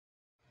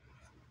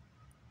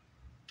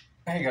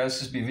Hey guys,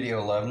 this will be video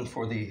 11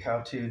 for the how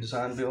to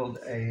design build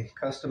a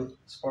custom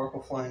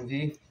Sparkle Flying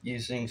V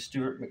using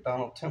Stuart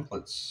McDonald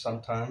templates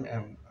sometime,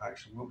 and I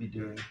actually will be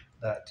doing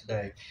that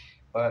today.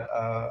 But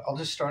I'll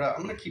just start out.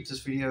 I'm going to keep this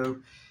video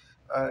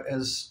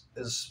as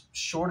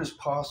short as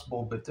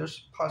possible, but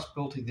there's a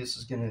possibility this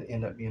is going to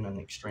end up being an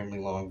extremely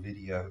long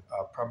video.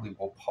 I probably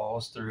will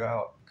pause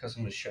throughout because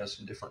I'm going to show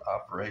some different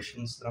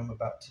operations that I'm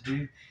about to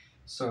do.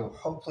 So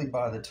hopefully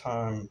by the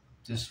time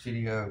this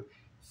video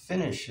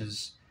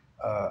finishes,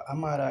 I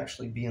might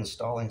actually be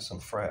installing some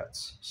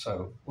frets.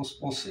 So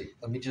we'll see.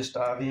 Let me just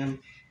dive in.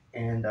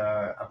 And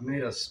I've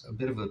made a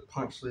bit of a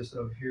punch list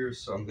over here,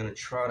 so I'm going to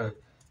try to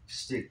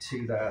stick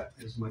to that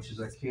as much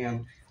as I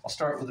can. I'll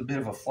start with a bit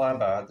of a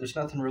flyby. There's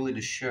nothing really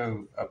to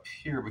show up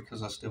here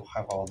because I still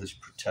have all this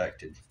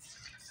protected.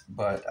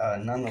 But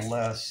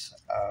nonetheless,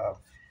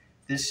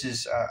 this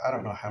is, I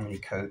don't know how many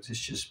coats. It's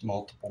just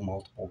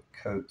multiple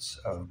coats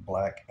of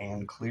black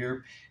and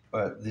clear.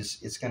 But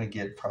it's going to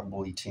get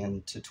probably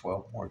 10 to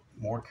 12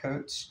 more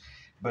coats.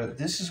 But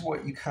this is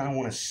what you kind of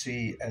want to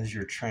see as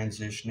you're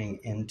transitioning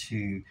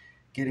into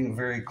getting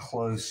very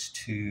close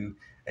to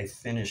a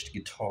finished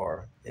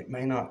guitar. It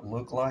may not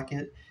look like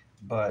it,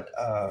 but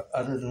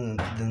other than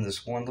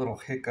this one little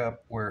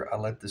hiccup where I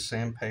let the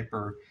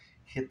sandpaper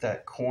hit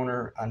that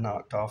corner, I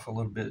knocked off a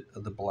little bit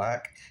of the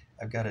black.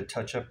 I've got to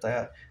touch up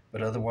that,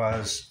 but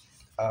otherwise,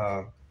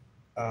 uh,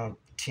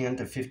 10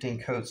 to 15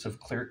 coats of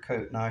clear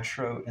coat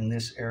nitro in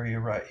this area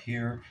right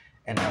here,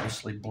 and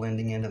obviously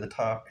blending into the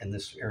top, and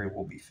this area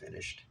will be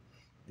finished.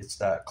 It's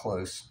that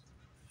close.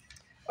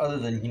 Other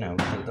than,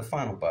 the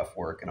final buff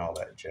work and all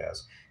that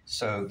jazz.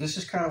 So this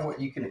is kind of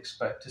what you can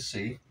expect to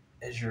see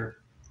as you're.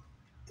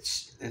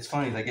 It's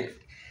funny,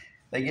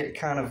 they get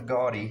kind of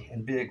gaudy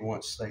and big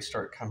once they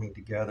start coming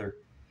together,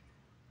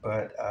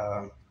 but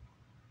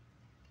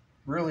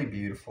really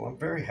beautiful. I'm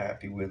very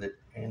happy with it,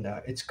 and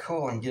it's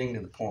cool. I'm getting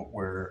to the point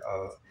where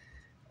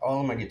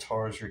all of my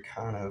guitars are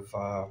kind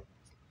of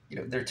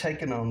they're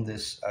taking on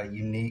this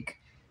unique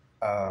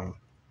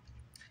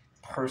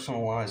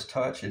personalized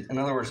touch. In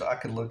other words, I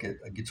could look at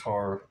a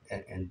guitar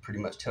and pretty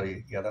much tell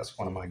you, yeah, that's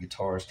one of my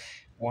guitars.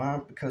 Why?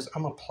 Because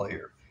I'm a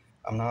player.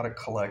 I'm not a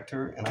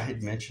collector, and I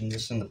had mentioned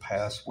this in the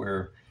past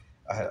where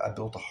I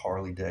built a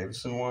Harley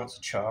Davidson once,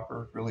 a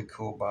chopper, really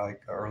cool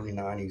bike, early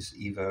 90s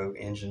Evo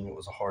engine. It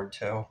was a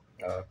hardtail,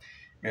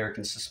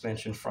 American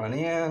suspension front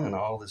end, and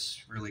all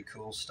this really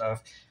cool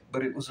stuff.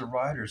 But it was a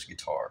rider's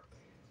guitar.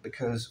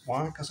 Because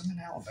why? Because I'm in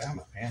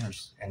Alabama, man.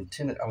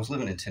 I was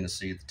living in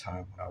Tennessee at the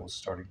time when I was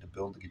starting to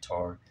build the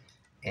guitar,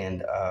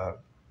 and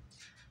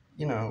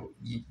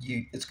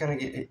it's gonna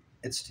get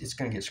it's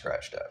gonna get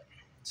scratched up.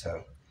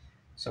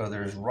 So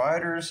there's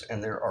riders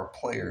and there are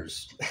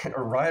players,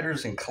 or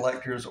riders and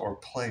collectors, or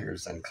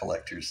players and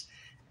collectors.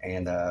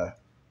 And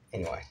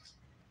anyway,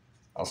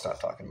 I'll stop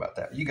talking about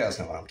that. You guys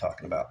know what I'm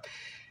talking about.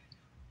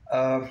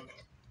 Uh,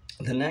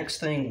 the next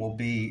thing will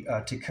be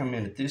to come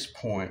in at this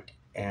point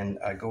and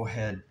go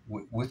ahead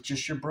with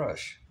just your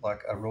brush,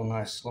 like a real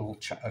nice little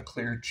a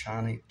clear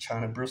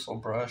china bristle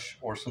brush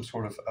or some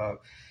sort of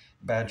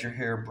badger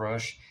hair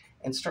brush,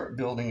 and start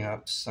building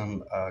up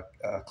some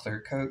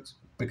clear coats.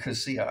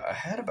 Because see, I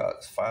had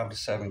about 5 to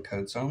 7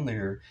 coats on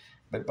there,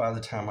 but by the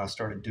time I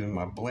started doing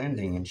my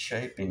blending and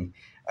shaping,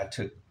 I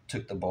took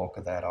the bulk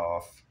of that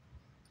off,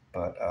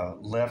 but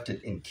left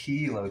it in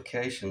key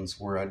locations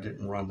where I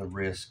didn't run the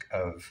risk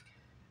of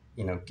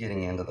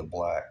getting into the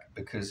black.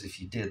 Because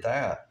if you did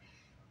that,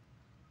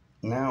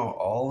 now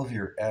all of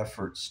your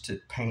efforts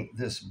to paint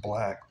this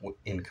black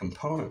in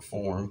component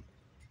form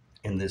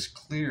and this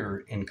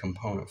clear in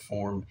component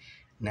form,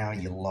 now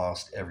you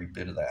lost every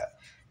bit of that.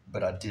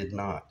 But I did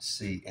not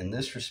see, in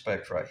this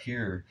respect right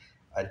here,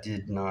 I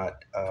did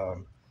not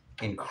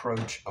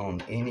encroach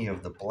on any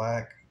of the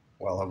black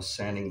while I was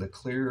sanding the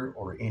clear,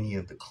 or any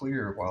of the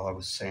clear while I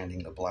was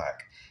sanding the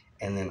black.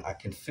 And then I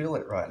can feel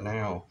it right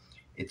now.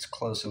 It's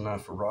close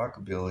enough for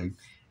rockabilly,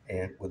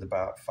 and with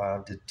about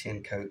 5 to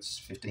 10 coats,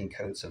 15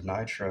 coats of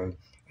nitro,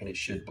 and it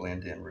should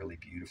blend in really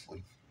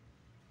beautifully.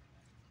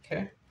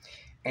 Okay.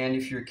 And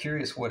if you're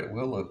curious what it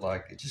will look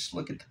like, just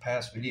look at the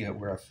past video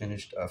where I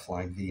finished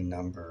Flying V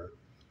number,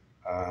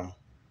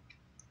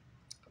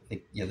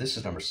 this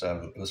is number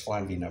 7. It was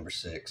Flying V number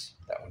 6.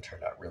 That one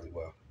turned out really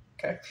well.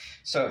 Okay,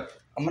 so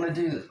I'm going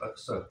to do this.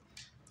 So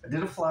I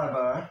did a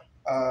flyby.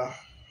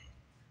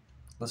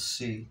 Let's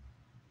see.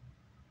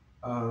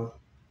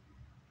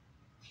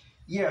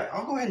 Yeah,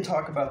 I'll go ahead and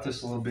talk about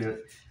this a little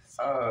bit.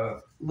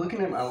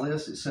 Looking at my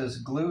list, it says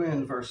glue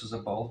in versus a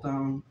bolt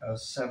on,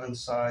 7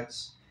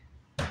 sides.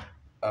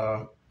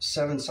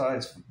 7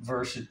 sides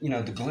versus,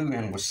 the glue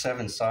in was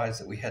 7 sides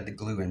that we had to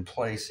glue in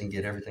place and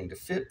get everything to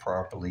fit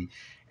properly.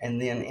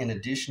 And then in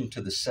addition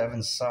to the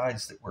 7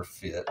 sides that were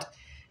fit,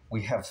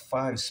 we have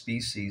 5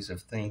 species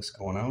of things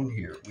going on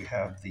here. We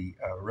have the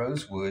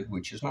rosewood,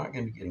 which is not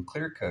going to be getting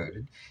clear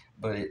coated,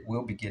 but it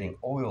will be getting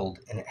oiled,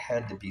 and it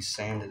had to be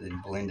sanded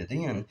and blended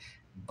in,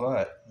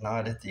 but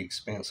not at the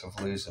expense of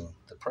losing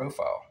the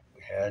profile.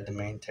 We had to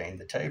maintain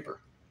the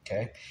taper.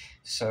 Okay,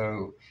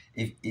 so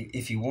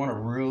if you want to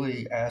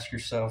really ask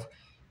yourself,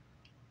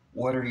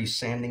 what are you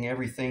sanding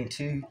everything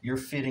to? You're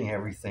fitting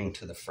everything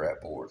to the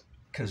fretboard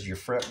because your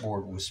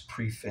fretboard was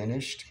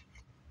pre-finished,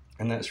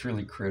 and that's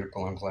really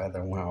critical. I'm glad that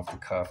I went off the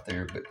cuff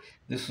there, but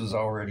this was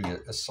already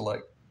a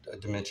select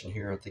dimension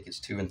here. I think it's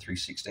 2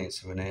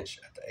 3/16 of an inch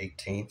at the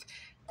 18th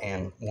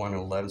and 1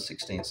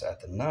 11/16 at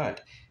the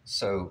nut.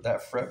 So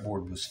that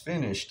fretboard was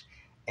finished,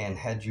 and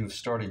had you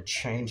started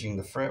changing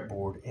the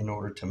fretboard in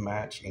order to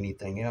match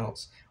anything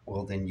else,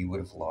 well, then you would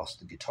have lost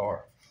the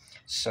guitar.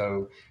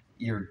 So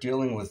you're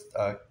dealing with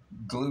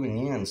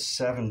gluing in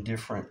 7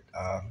 different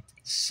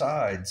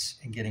sides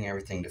and getting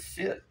everything to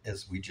fit,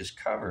 as we just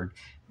covered.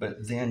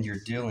 But then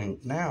you're dealing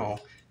now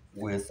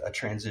with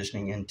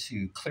transitioning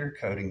into clear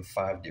coating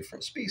 5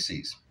 different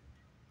species: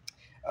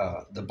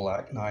 the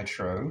black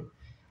nitro,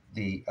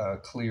 the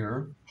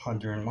clear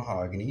Honduran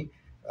mahogany,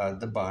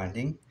 the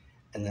binding,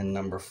 and then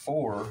number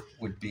 4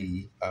 would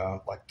be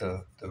like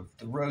the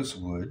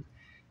rosewood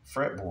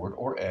fretboard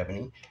or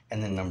ebony,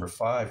 and then number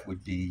 5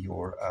 would be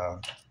your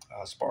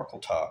sparkle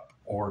top,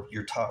 or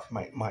your top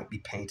might be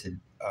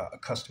painted a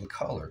custom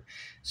color.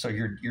 So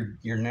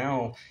you're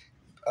now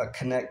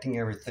connecting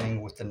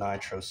everything with the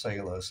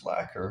nitrocellulose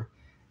lacquer,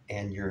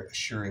 and you're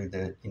assuring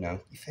that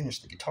you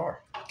finish the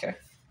guitar. Okay,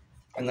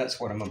 and that's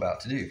what I'm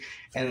about to do.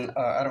 And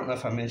I don't know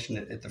if I mentioned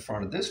it at the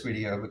front of this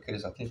video,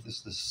 because I think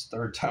this is the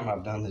 3rd time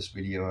I've done this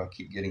video. I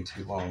keep getting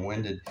too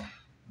long-winded,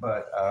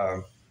 but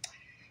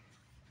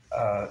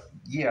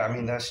yeah, I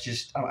mean, that's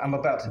just, I'm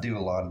about to do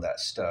a lot of that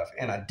stuff,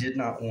 and I did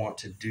not want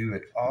to do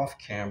it off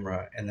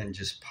camera and then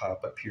just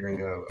pop up here and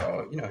go,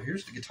 oh,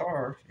 here's the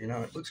guitar,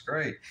 it looks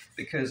great,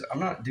 because I'm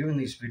not doing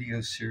these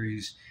video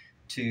series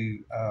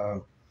to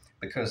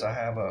because I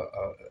have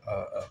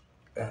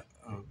that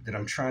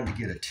I'm trying to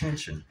get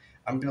attention.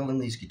 I'm building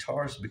these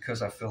guitars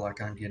because I feel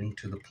like I'm getting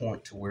to the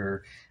point to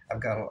where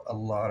I've got a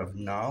lot of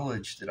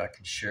knowledge that I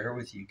can share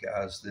with you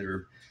guys that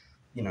are,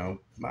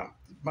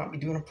 might be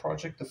doing a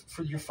project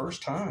for your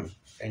first time,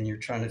 and you're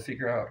trying to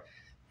figure out,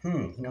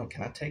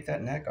 can I take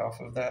that neck off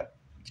of that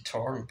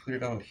guitar and put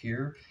it on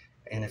here?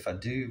 And if I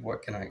do,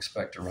 what can I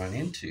expect to run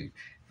into?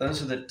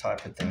 Those are the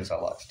type of things I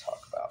like to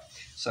talk about.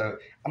 So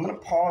I'm going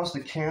to pause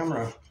the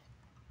camera.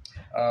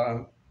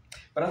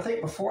 But I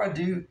think before I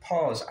do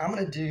pause, I'm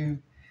going to do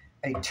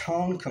a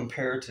tone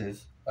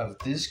comparative of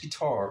this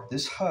guitar,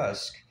 this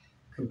Husk,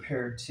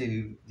 compared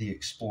to the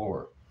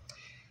Explorer.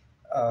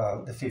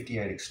 The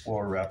 58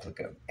 Explorer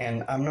replica.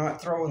 And I'm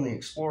not throwing the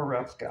Explorer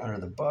replica under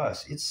the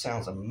bus. It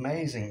sounds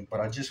amazing,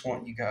 but I just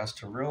want you guys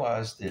to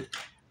realize that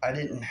I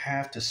didn't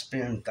have to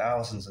spend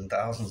thousands and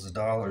thousands of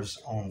dollars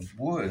on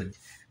wood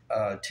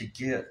to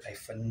get a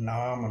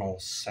phenomenal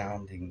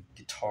sounding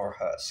guitar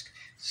Husk.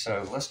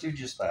 So let's do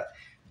just that.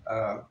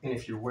 And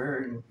if you're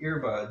wearing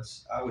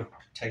earbuds, I would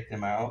take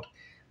them out,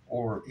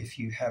 or if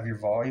you have your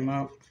volume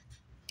up,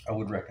 I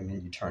would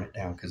recommend you turn it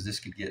down, because this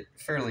could get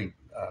fairly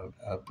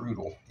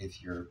brutal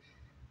if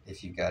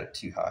you've got it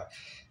too high.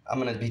 I'm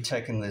going to be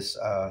taking this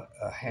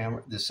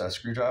hammer, this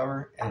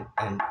screwdriver,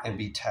 and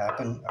be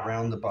tapping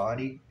around the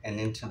body and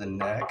into the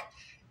neck,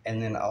 and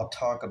then I'll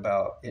talk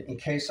about it in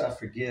case I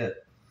forget.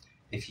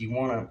 If you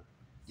want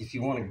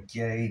to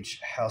gauge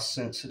how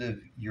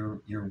sensitive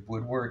your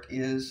woodwork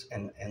is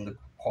and the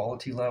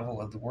quality level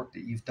of the work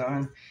that you've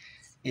done,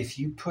 if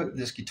you put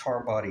this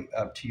guitar body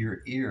up to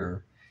your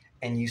ear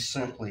and you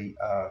simply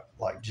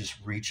like just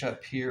reach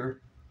up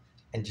here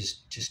and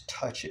just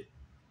touch it.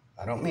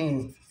 I don't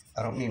mean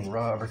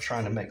rub or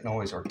trying to make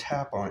noise or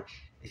tap on it.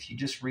 If you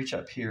just reach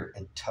up here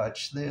and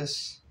touch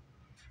this,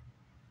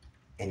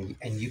 and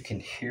you can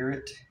hear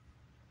it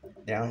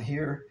down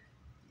here,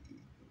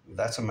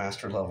 that's a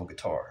master level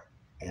guitar,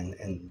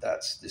 and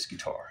that's this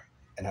guitar.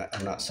 And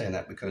I'm not saying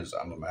that because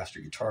I'm a master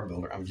guitar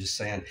builder. I'm just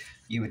saying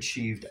you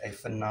achieved a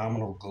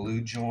phenomenal glue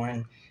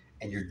join,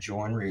 and your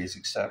joinery is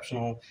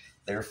exceptional.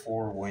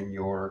 Therefore, when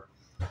your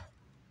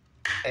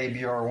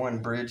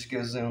ABR1 bridge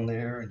goes in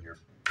there, and your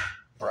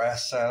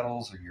brass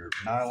saddles or your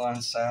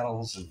nylon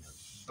saddles and the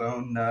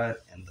bone nut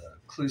and the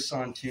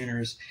Clouson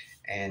tuners,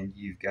 and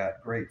you've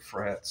got great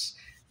frets,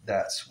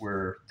 that's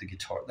where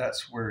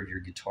your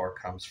guitar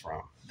comes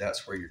from.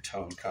 That's where your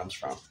tone comes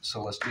from.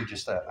 So let's do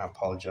just that. I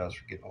apologize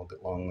for getting a little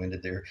bit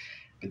long-winded there,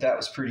 but that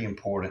was pretty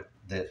important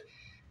that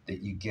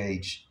you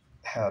gauge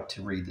how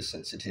to read the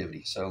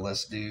sensitivity. So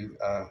let's do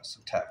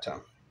some tap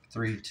tone.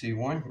 3, 2,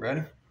 1,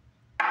 ready?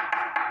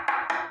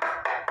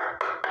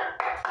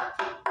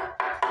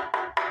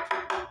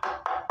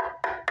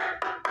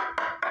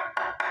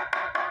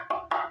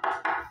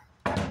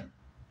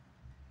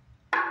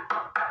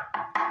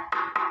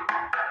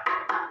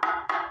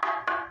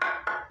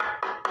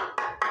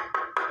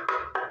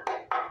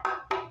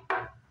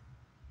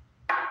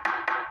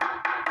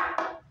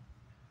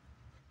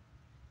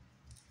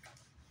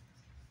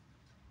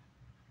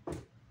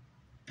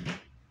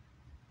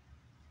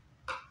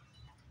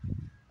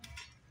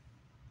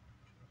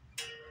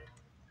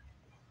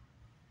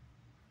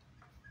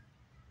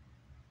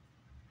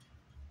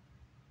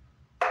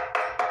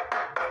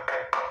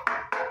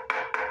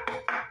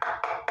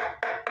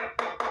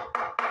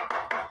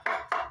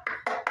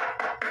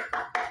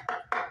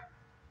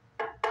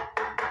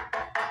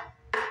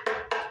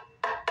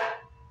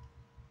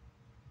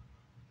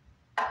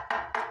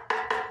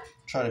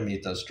 try to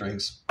mute those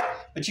strings.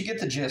 But you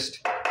get the gist.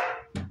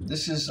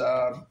 This is,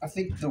 I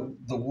think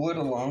the wood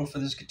alone for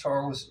this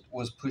guitar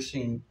was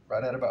pushing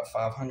right at about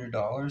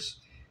 $500,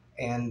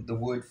 and the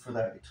wood for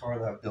that guitar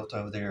that I built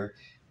over there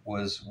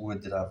was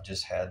wood that I've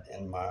just had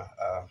in my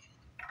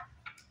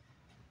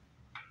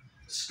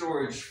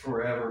storage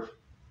forever.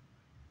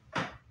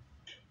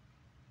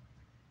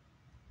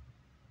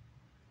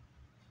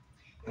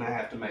 And I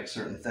have to make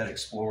certain that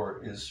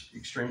Explorer is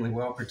extremely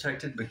well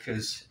protected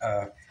because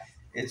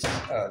it's,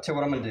 tell you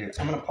what I'm going to do.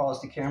 I'm going to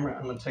pause the camera.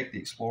 I'm going to take the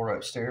Explorer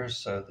upstairs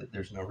so that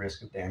there's no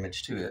risk of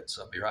damage to it.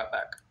 So I'll be right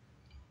back.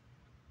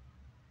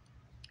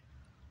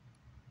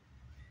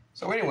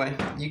 So anyway,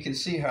 you can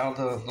see how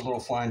the little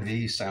flying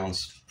V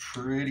sounds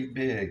pretty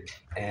big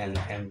and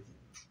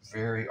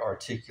very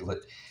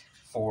articulate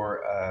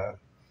for,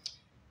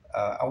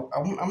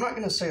 I'm not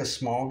going to say a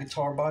small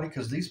guitar body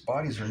because these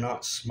bodies are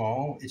not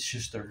small. It's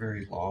just they're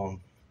very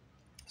long.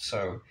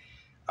 So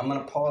I'm going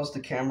to pause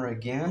the camera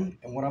again.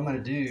 And what I'm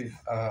going to do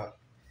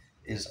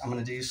is I'm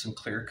going to do some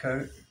clear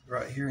coat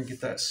right here and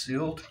get that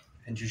sealed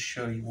and just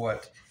show you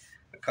what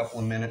a couple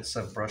of minutes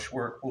of brush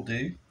work will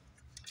do.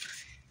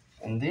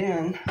 And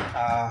then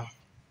I'm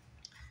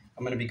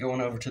going to be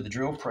going over to the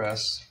drill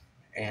press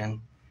and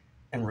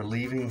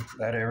relieving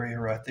that area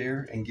right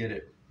there and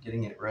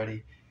getting it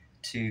ready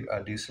to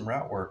do some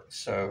route work.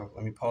 So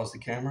let me pause the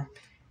camera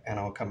and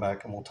I'll come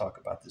back and we'll talk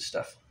about this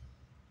stuff.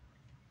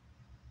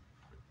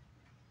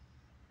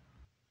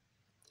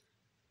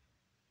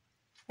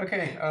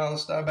 Okay,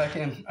 let's dive back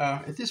in.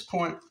 At this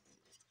point,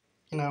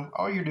 you know,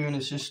 all you're doing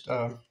is just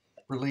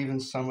relieving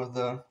some of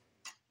the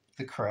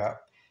crap.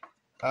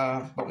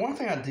 But one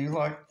thing I do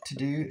like to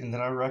do and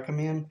that I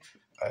recommend,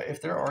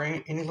 if there are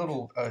any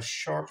little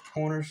sharp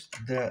corners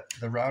that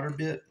the router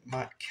bit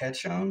might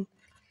catch on,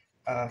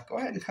 go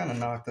ahead and kind of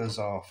knock those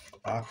off.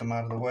 Knock them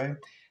out of the way.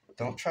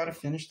 Don't try to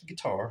finish the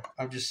guitar.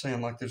 I'm just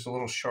saying, like, there's a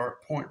little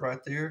sharp point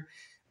right there.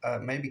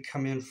 Maybe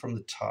come in from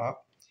the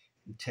top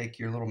and take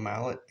your little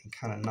mallet and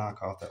kind of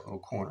knock off that little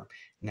corner.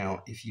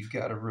 Now, if you've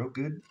got a real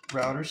good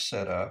router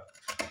set up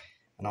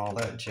and all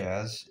that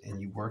jazz,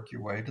 and you work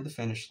your way to the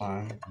finish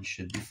line, you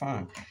should be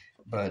fine.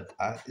 But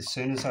as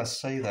soon as I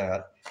say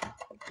that,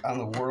 I'm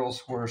the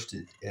world's worst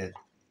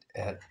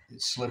at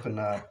slipping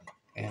up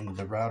and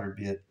the router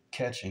bit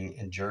catching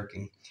and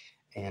jerking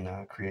and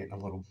creating a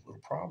little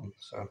problem.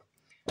 So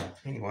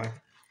anyway,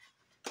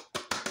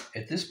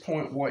 at this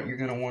point, what you're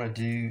going to want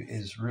to do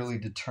is really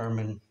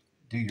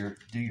do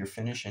your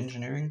finish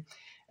engineering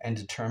and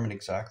determine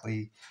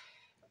exactly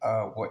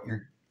what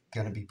you're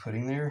going to be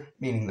putting there,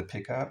 meaning the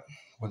pickup,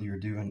 whether you're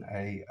doing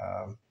a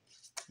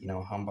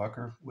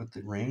humbucker with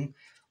the ring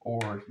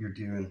or you're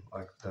doing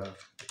like the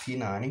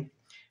P90.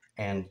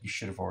 And you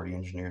should have already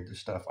engineered this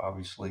stuff,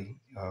 obviously,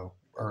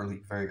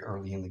 very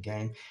early in the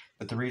game.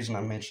 But the reason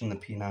I mentioned the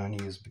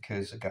P90 is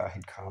because a guy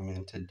had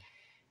commented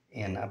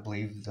in, I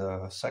believe,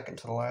 the second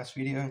to the last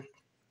video,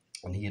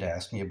 and he had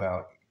asked me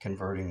about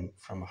converting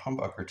from a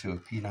humbucker to a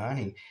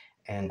P90,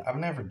 and I've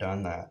never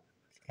done that.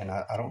 And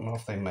I don't know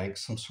if they make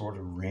some sort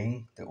of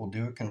ring that will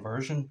do a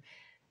conversion.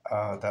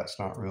 That's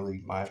not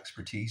really my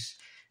expertise.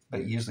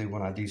 But usually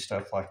when I do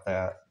stuff like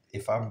that,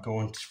 if I'm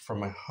going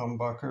from a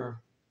humbucker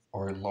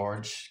or a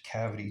large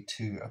cavity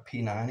to a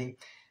P90,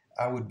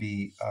 I would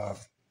be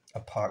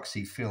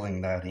epoxy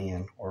filling that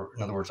in, or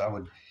in other words, I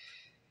would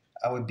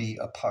be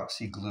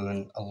epoxy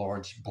gluing a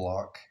large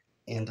block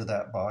into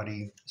that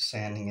body,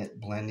 sanding it,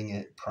 blending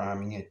it,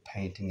 priming it,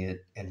 painting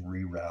it, and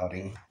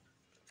rerouting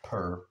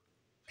per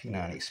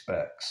P90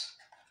 specs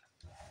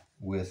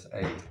with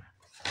a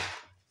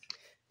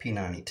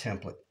P90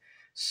 template.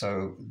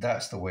 So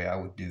that's the way I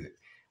would do it.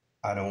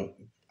 I don't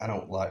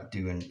like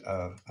doing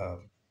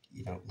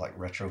like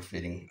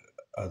retrofitting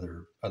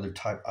other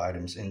type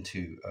items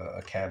into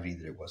a cavity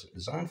that it wasn't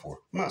designed for.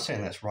 I'm not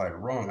saying that's right or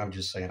wrong. I'm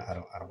just saying I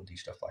don't do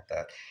stuff like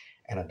that,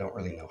 and I don't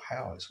really know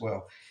how as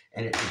well.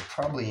 And it would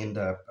probably end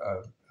up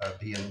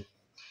being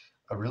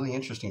a really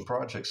interesting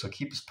project. So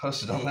keep us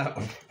posted on that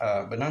one.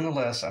 But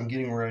nonetheless, I'm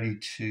getting ready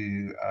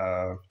to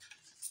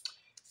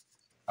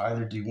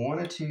either do one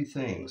or two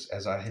things,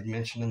 as I had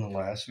mentioned in the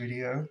last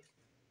video,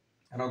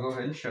 and I'll go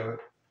ahead and show it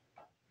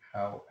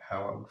how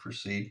I would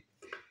proceed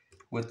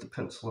with the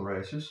pencil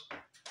erasers.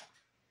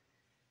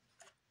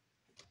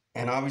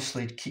 And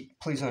obviously,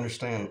 please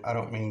understand, I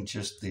don't mean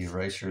just the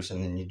erasers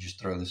and then you just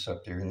throw this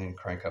up there and then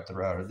crank up the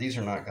router. These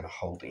are not going to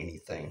hold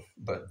anything,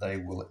 but they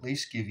will at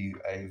least give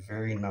you a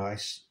very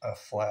nice,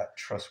 flat,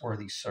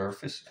 trustworthy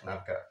surface. And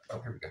I've got,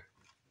 oh, here we go.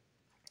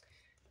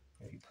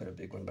 Maybe put a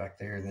big one back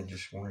there and then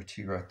just one or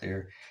two right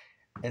there.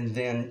 And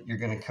then you're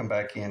going to come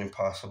back in and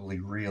possibly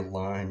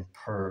realign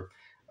per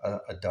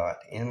a dot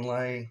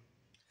inlay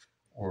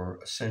or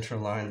a center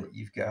line that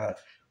you've got,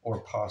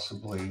 or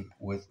possibly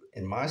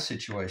in my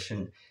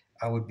situation,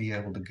 I would be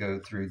able to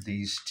go through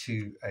these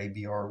two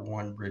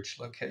ABR1 bridge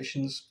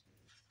locations,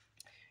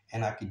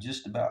 and I could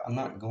just about, I'm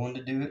not going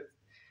to do it.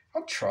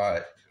 I'll try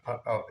it.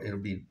 It'll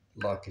be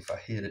luck if I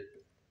hit it.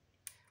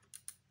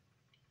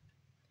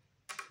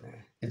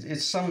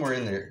 It's somewhere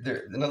in there.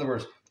 In other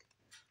words,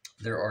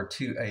 there are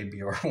two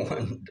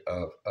ABR1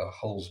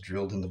 holes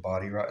drilled in the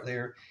body right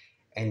there,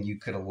 and you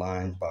could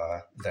align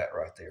by that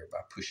right there by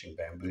pushing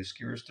bamboo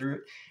skewers through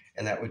it,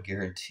 and that would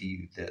guarantee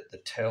you that the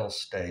tail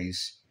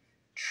stays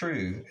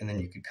true, and then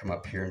you could come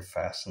up here and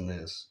fasten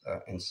this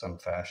in some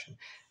fashion.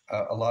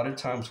 A lot of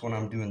times when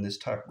I'm doing this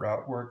type of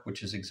route work,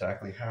 which is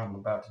exactly how I'm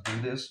about to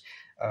do this,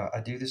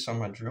 I do this on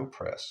my drill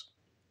press.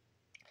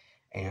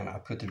 And I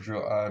put the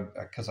drill,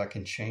 because I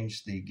can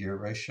change the gear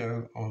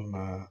ratio on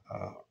my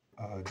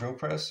drill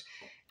press,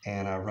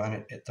 and I run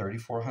it at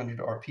 3,400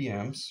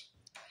 RPMs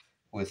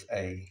with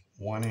a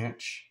 1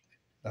 inch,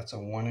 that's a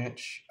 1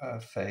 inch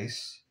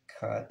face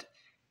cut.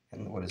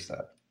 And what is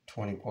that?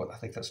 20, well, I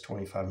think that's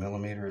 25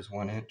 millimeter is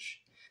 1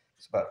 inch.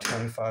 It's about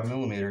 25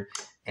 millimeter.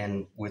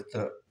 And with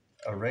the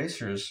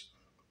erasers,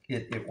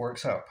 it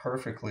works out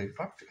perfectly.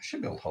 I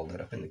should be able to hold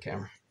that up in the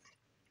camera.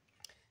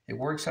 It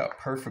works out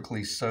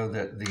perfectly so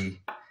that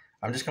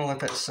I'm just going to let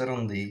that sit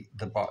on the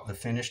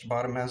finished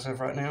bottom as of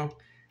right now,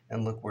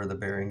 and look where the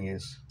bearing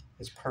is.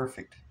 It's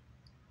perfect.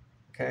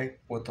 Okay,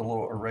 with the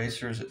little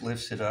erasers, it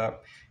lifts it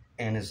up,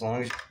 and as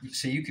long as,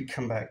 so you could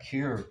come back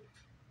here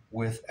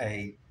with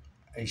a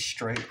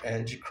straight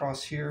edge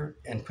across here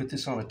and put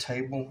this on a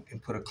table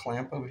and put a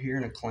clamp over here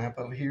and a clamp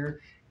over here,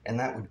 and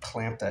that would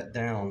clamp that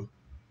down,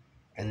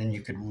 and then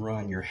you could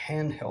run your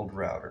handheld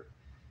router.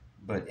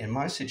 But in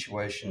my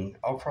situation,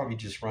 I'll probably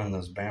just run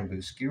those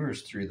bamboo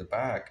skewers through the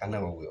back. I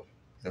know I will.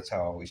 That's how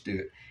I always do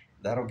it.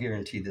 That'll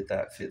guarantee that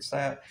that fits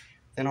that.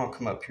 Then I'll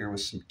come up here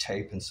with some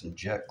tape and some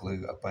jet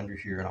glue up under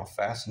here, and I'll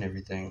fasten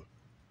everything.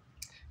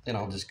 Then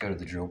I'll just go to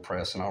the drill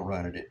press and I'll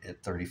run it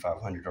at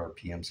 3,500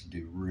 RPMs and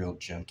do real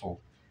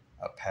gentle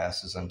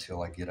passes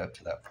until I get up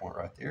to that point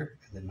right there,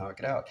 and then knock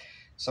it out.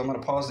 So I'm going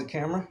to pause the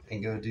camera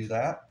and go do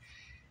that.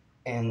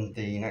 And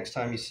the next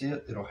time you see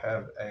it, it'll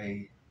have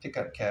a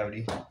pickup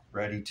cavity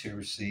ready to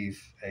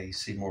receive a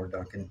Seymour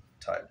Duncan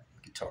type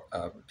guitar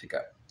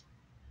pickup.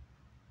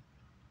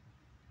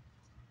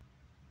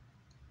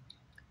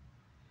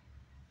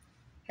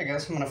 Hey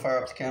guys, I'm going to fire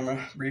up the camera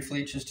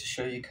briefly just to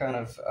show you kind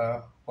of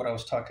what I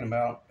was talking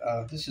about.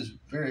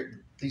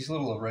 These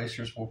little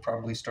erasers will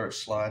probably start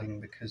sliding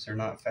because they're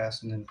not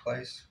fastened in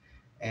place.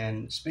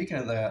 And speaking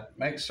of that,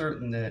 make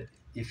certain that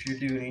if you're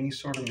doing any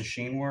sort of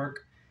machine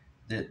work,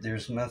 that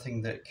there's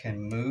nothing that can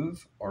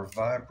move or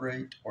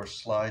vibrate or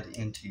slide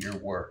into your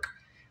work,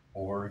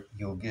 or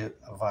you'll get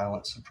a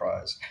violent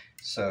surprise.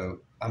 So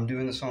I'm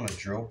doing this on a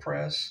drill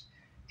press,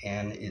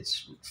 and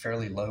it's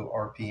fairly low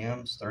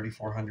RPMs,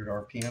 3,400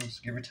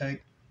 RPMs, give or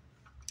take.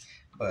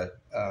 But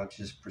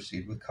just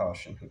proceed with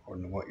caution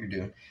according to what you're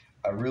doing.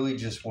 I really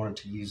just wanted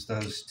to use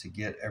those to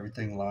get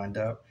everything lined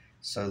up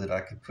so that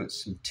I could put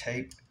some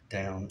tape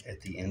down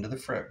at the end of the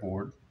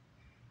fretboard,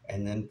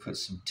 and then put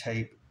some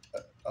tape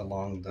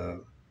along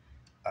the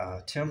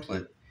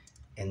template,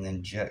 and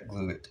then jet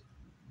glue it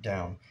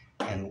down.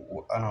 And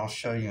I'll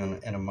show you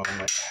in a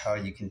moment how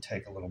you can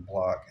take a little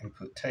block and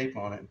put tape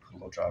on it and put a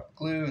little drop of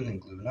glue and then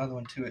glue another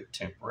one to it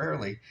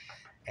temporarily,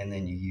 and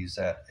then you use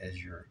that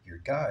as your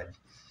guide.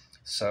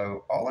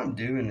 So all I'm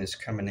doing is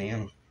coming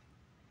in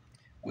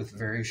with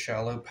very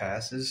shallow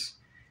passes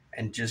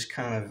and just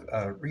kind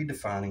of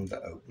redefining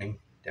the opening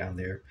down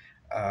there.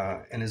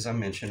 And as I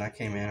mentioned, I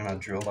came in and I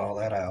drilled all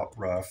that out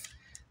rough.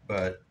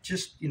 But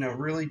just,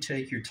 really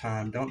take your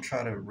time. Don't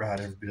try to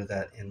write every bit of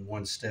that in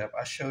one step.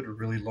 I showed a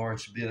really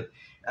large bit,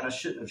 and I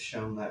shouldn't have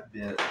shown that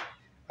bit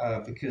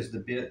because the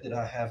bit that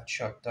I have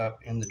chucked up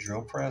in the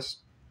drill press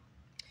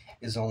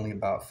is only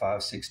about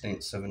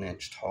 5/16 of an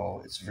inch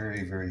tall. It's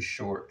very, very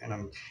short,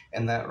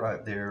 and that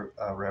right there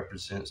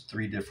represents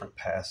 3 different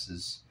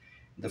passes.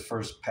 The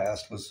first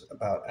pass was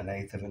about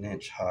 1/8 of an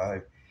inch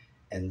high,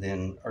 and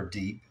then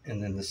deep,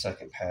 and then the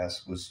second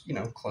pass was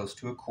close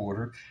to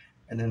 1/4.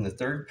 And then the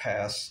third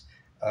pass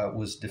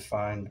was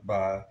defined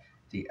by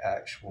the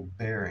actual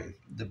bearing.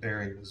 The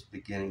bearing was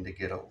beginning to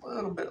get a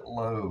little bit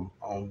low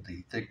on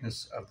the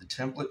thickness of the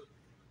template.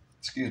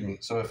 Excuse me.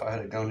 So if I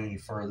had gone any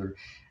further,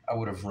 I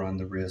would have run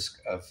the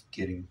risk of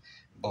getting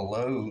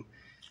below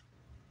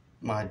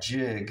my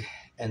jig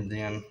and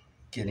then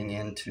getting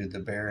into the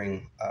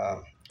bearing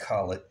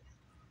collet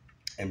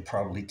and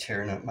probably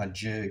tearing up my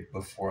jig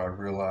before I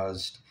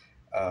realized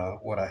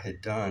what I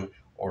had done.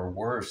 Or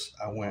worse,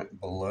 I went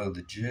below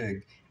the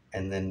jig,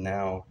 and then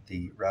now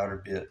the router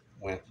bit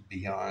went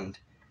beyond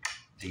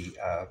the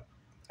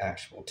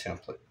actual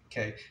template.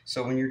 Okay,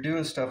 so when you're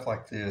doing stuff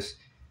like this,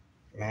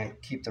 man,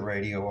 keep the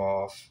radio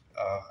off.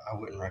 I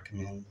wouldn't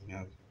recommend,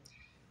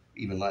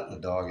 even letting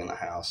the dog in the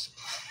house.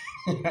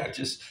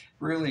 Just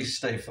really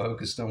stay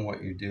focused on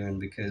what you're doing,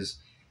 because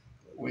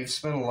we've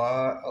spent a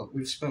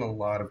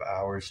lot of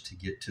hours to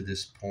get to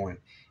this point,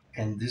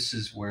 and this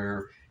is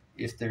where,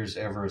 if there's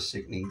ever a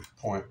sickening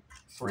point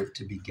for it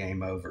to be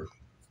game over,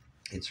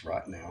 it's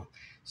right now.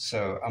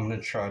 So I'm going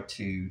to try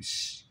to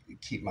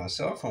keep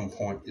myself on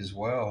point as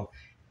well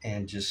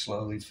and just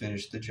slowly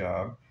finish the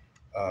job.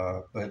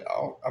 But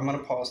I'm going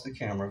to pause the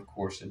camera, of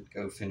course, and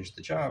go finish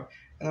the job,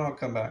 and then I'll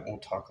come back and we'll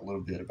talk a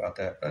little bit about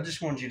that. But I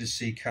just wanted you to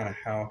see kind of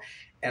how,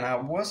 and I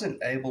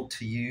wasn't able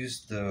to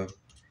use the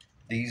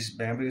these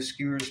bamboo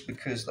skewers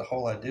because the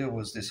whole idea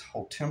was this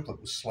whole template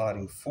was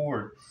sliding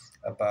forward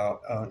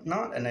about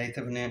not an eighth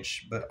of an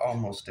inch, but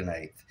almost an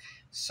eighth.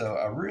 So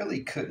I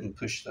really couldn't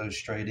push those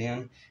straight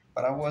in,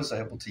 but I was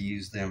able to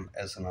use them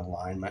as an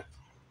alignment.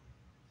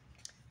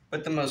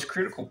 But the most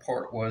critical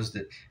part was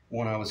that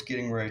when I was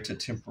getting ready to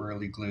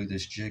temporarily glue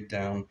this jig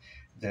down,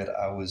 that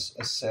I was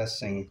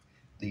assessing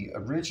the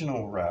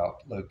original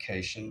route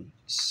location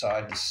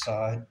side to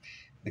side,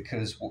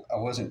 because I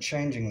wasn't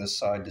changing the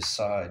side to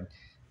side,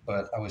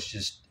 but I was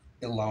just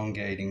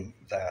elongating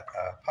that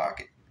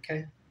pocket.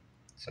 Okay,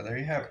 so there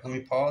you have it. Let me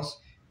pause,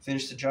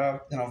 finish the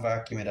job, then I'll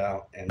vacuum it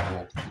out, and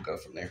we'll go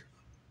from there.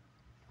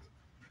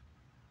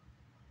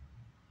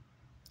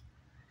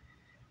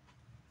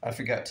 I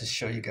forgot to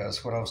show you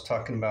guys what I was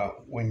talking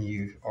about when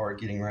you are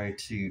getting ready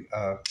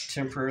to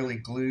temporarily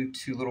glue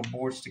two little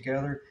boards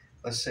together.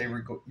 Let's say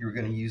you're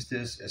going to use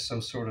this as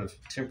some sort of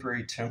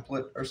temporary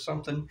template or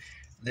something.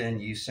 Then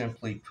you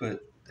simply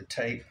put the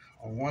tape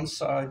on one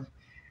side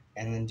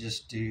and then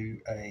just do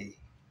a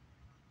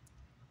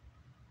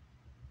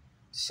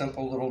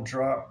simple little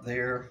drop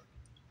there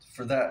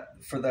for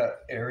that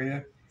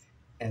area.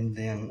 And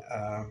then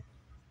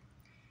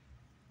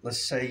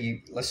let's say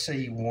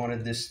you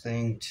wanted this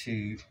thing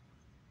to,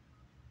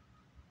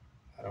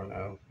 I don't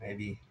know,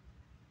 maybe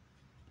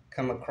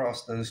come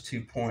across those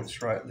 2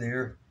 points right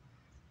there,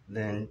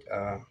 then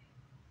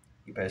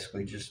you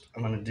basically just,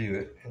 I'm going to do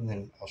it, and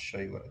then I'll show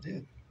you what I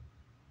did.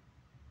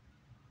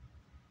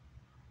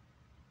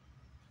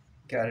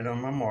 Got it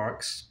on my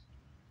marks.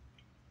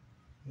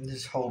 And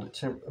just hold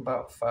it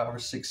about 5 or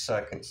 6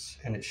 seconds,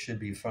 and it should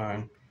be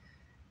fine.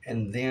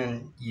 And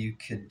then you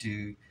could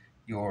do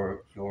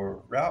your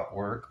route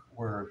work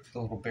where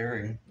the little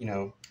bearing,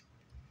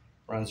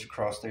 runs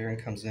across there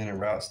and comes in and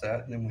routes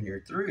that. And then when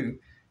you're through,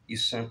 you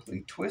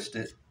simply twist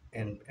it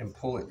and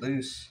pull it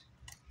loose.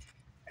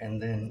 And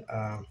then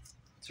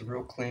it's a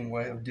real clean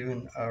way of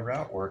doing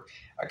route work.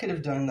 I could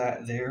have done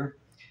that there,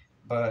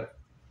 but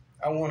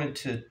I wanted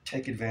to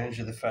take advantage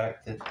of the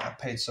fact that I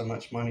paid so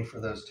much money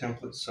for those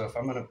templates. So if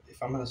I'm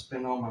gonna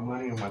spend all my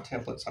money on my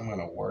templates, I'm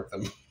gonna work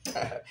them.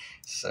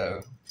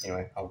 So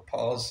anyway, I'll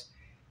pause,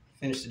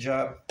 finish the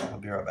job. I'll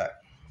be right back.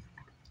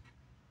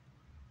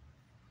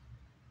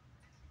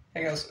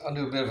 Hey guys, I'll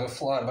do a bit of a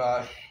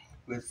flyby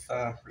with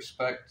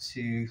respect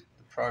to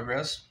the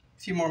progress. A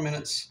few more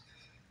minutes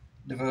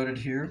devoted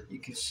here. You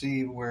can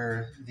see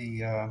where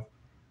the,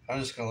 I'm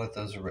just gonna let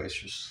those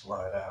erasers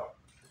slide out.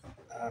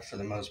 For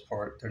the most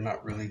part, they're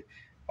not really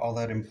all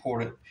that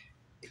important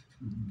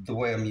the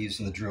way I'm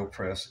using the drill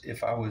press.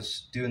 If I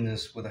was doing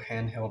this with a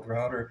handheld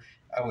router,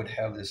 I would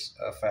have this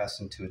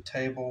fastened to a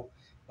table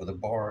with a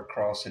bar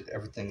across it,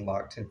 everything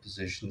locked in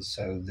position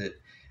so that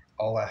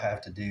all I have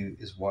to do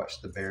is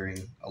watch the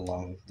bearing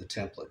along the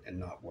template and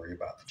not worry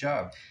about the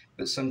job.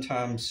 But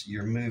sometimes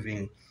you're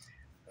moving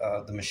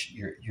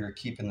you're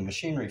keeping the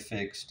machinery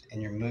fixed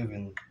and you're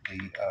moving the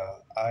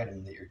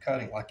item that you're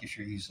cutting. Like if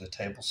you're using a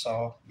table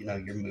saw,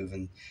 you're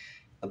moving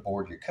the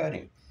board you're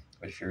cutting.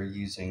 But if you're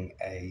using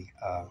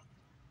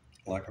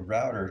like a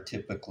router,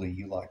 typically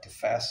you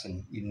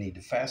need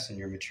to fasten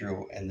your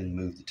material and then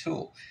move the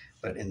tool.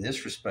 But in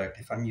this respect,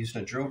 if I'm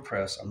using a drill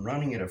press, I'm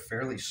running at a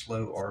fairly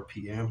slow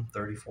RPM,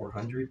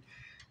 3,400.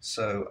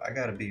 So I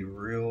got to be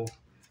real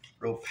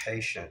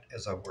patient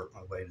as I work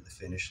my way to the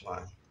finish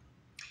line.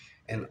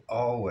 And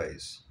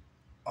always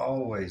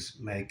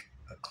make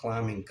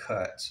cutting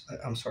cuts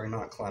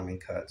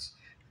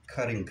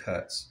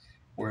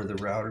where the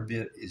router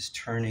bit is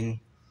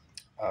turning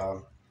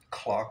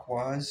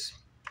clockwise,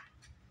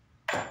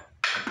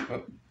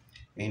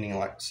 meaning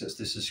like since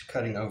this is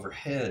cutting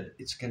overhead,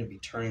 it's going to be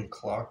turning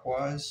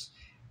clockwise.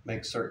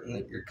 Make certain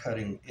that you're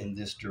cutting in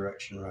this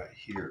direction right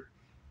here.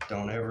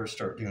 Don't ever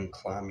start doing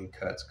climbing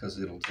cuts because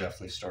it'll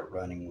definitely start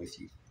running with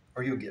you,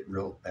 or you'll get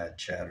real bad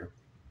chatter.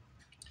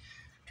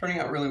 Turning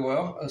out really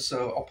well,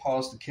 so I'll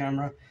pause the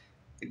camera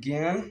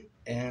again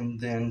and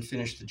then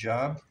finish the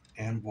job,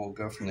 and we'll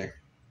go from there.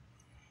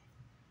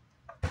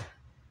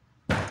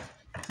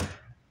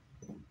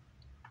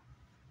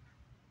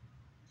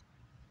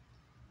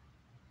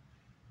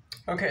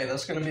 Okay,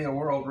 that's going to be a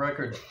world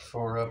record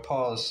for a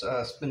pause.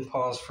 It's been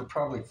paused for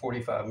probably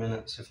 45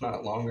 minutes, if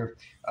not longer.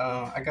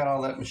 I got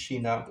all that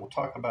machined out. We'll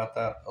talk about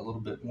that a little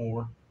bit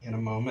more in a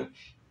moment,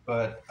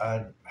 but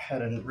I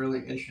had a really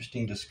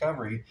interesting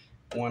discovery.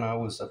 When I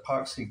was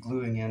epoxy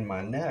gluing in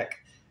my neck,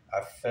 I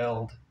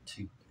failed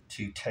to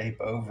tape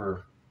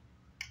over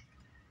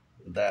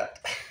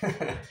that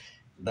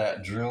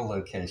that drill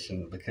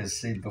location because,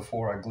 see,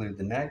 before I glued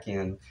the neck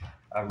in,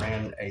 I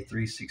ran a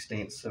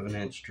 3/16 of an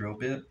inch drill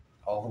bit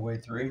all the way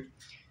through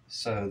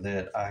so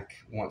that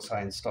once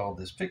I installed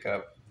this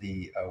pickup,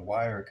 the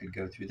wire could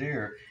go through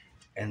there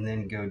and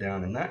then go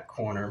down in that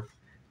corner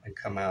and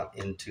come out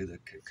into the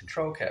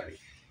control cavity.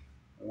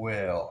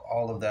 Well,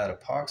 all of that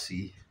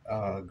epoxy,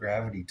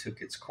 gravity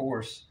took its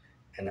course,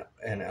 and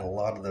a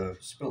lot of the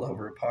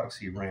spillover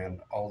epoxy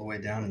ran all the way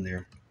down in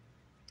there,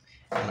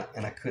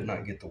 and I could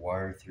not get the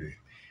wire through.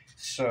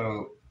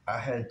 So I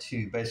had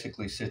to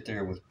basically sit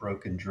there with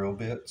broken drill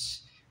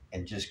bits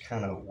and just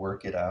kind of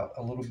work it out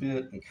a little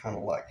bit and kind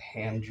of like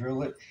hand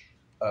drill it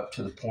up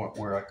to the point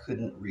where I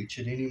couldn't reach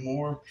it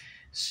anymore.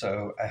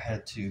 So I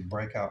had to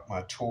break out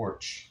my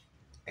torch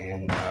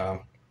and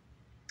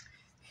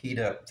heat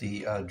up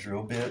the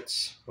drill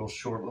bits, those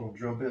short little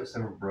drill bits.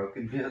 They were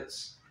broken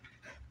bits.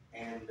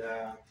 And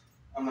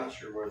I'm not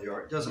sure where they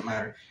are. It doesn't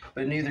matter.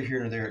 But neither here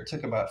nor there. It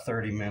took about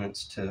 30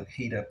 minutes to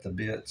heat up the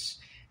bits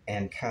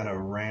and kind of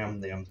ram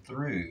them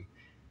through,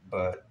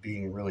 but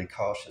being really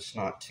cautious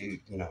not to,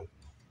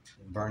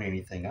 burn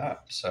anything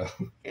up. So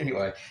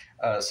anyway,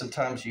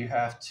 sometimes you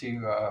have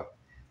to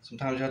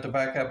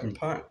back up and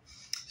punt.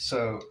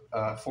 So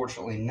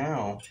fortunately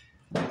now,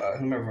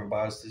 whomever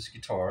buys this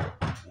guitar,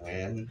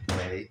 when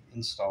they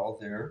install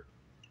their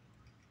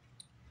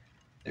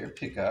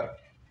pickup,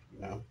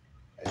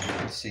 as you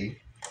can see,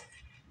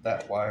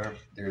 that wire,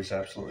 there's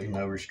absolutely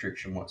no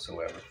restriction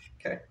whatsoever.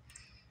 Okay,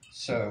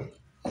 so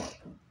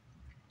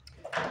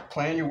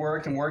plan your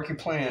work and work your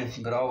plan,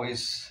 but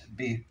always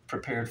be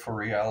prepared for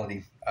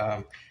reality.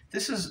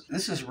 This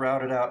is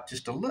routed out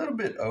just a little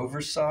bit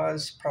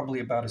oversized, probably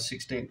about a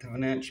 1/16 of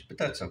an inch, but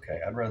that's okay.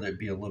 I'd rather it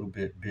be a little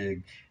bit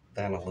big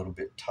than a little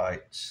bit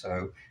tight.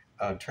 So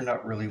it turned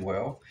out really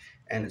well,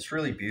 and it's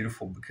really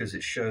beautiful because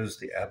it shows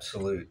the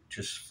absolute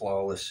just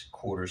flawless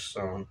quarter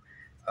sawn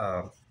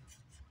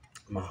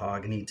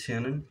mahogany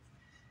tenon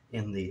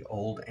in the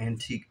old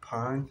antique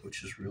pine,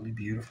 which is really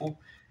beautiful.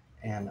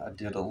 And I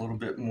did a little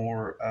bit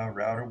more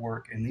router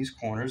work in these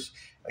corners.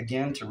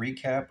 Again, to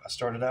recap, I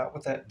started out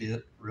with that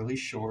bit really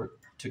short,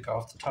 took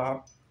off the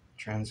top,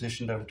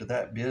 transitioned over to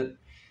that bit,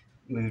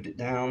 moved it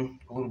down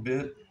a little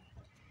bit,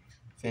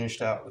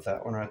 finished out with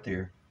that one right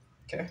there.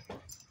 Okay.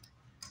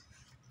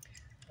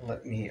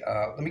 Let me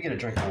get a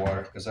drink of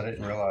water because I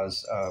didn't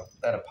realize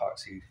that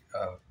epoxy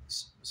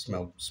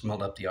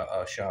smelled up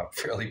the shop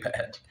fairly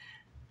bad.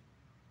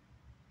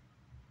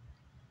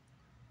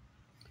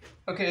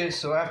 Okay,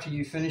 so after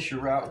you finish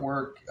your route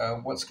work,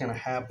 what's going to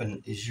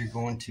happen is you're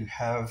going to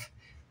have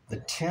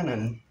the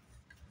tenon.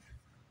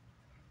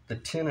 The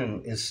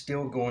tenon is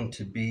still going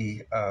to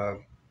be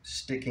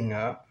sticking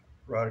up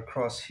right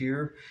across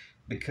here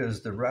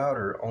because the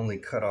router only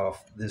cut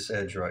off this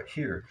edge right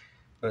here.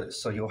 But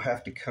so you'll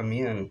have to come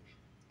in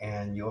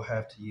and you'll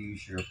have to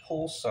use your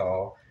pull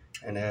saw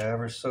and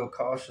ever so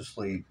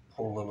cautiously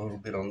pull a little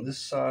bit on this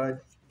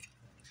side,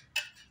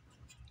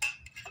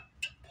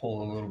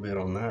 pull a little bit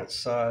on that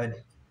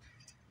side,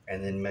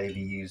 and then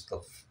maybe use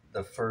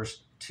the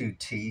first two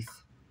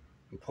teeth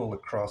and pull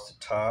across the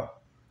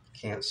top.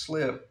 Can't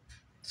slip,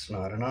 it's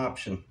not an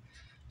option.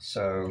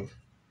 So it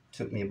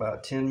took me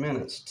about 10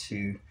 minutes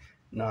to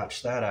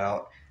notch that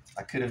out.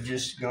 I could have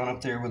just gone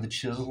up there with a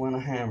chisel and a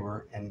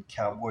hammer and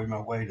cowboyed my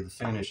way to the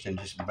finish and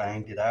just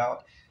banged it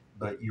out,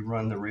 but you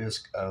run the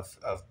risk of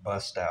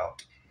bust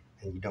out,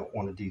 and you don't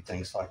want to do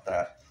things like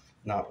that.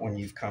 Not when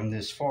you've come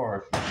this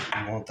far.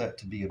 You want that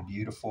to be a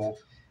beautiful,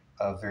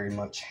 very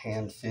much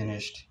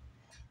hand-finished,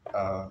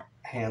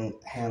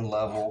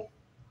 hand-level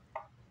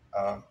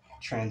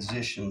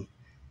transition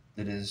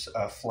that is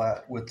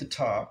flat with the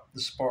top,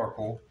 the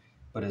sparkle,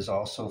 but is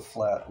also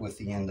flat with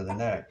the end of the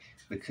neck,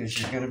 because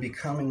you're going to be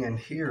coming in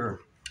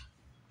here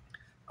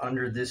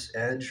under this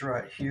edge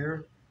right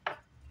here.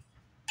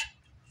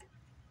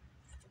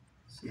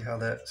 See how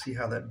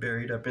that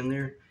buried up in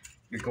there?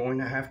 You're going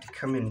to have to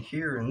come in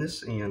here in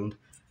this end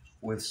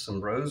with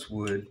some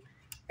rosewood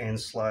and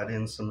slide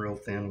in some real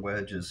thin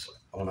wedges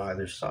on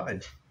either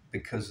side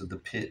because of the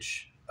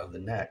pitch of the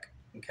neck.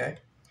 Okay,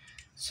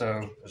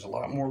 so there's a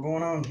lot more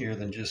going on here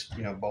than just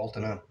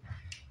bolting a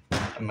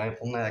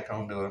maple neck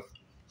onto a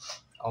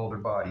older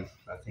body.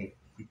 I think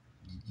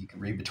you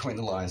can read between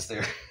the lines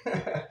there.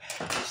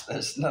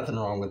 There's nothing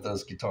wrong with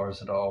those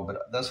guitars at all,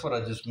 but that's what I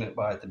just meant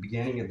by at the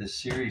beginning of this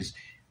series.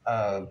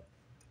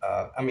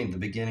 The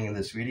beginning of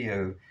this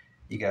video,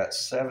 you got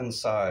 7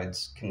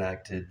 sides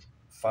connected,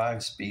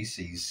 5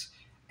 species,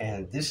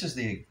 and this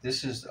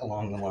is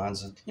along the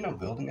lines of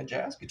building a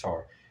jazz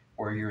guitar,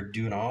 where you're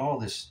doing all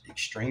this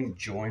extreme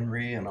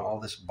joinery and all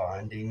this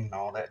binding and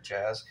all that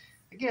jazz.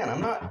 Again,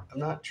 I'm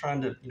not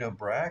trying to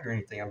brag or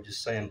anything. I'm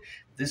just saying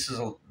this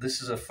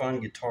is a fun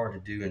guitar to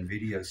do in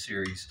video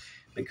series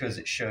because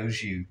it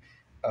shows you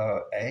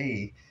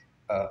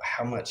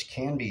how much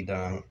can be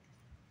done,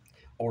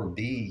 or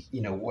B,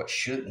 what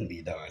shouldn't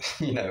be done.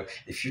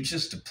 If you're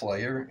just a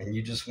player and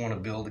you just want to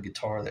build a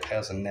guitar that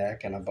has a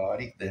neck and a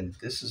body, then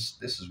this is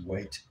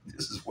way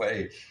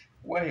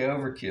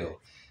overkill.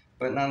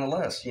 But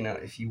nonetheless,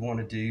 if you want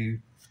to do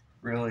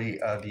really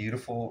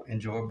beautiful,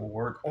 enjoyable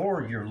work,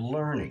 or you're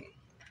learning,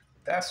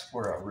 that's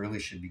where I really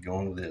should be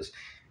going with this.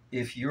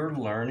 If you're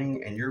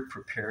learning and you're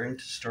preparing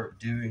to start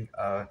doing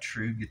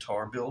true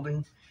guitar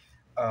building,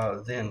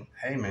 then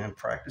hey man,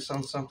 practice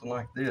on something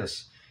like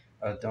this.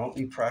 Don't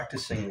be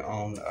practicing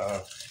on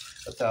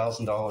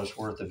 $1,000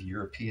 worth of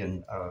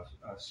European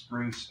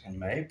spruce and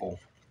maple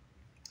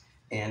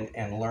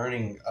and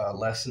learning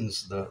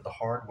lessons the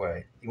hard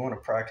way. You want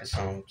to practice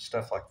on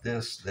stuff like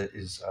this that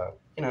is,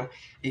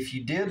 if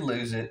you did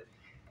lose it,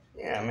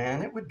 Yeah,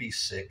 man, it would be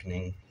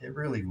sickening. It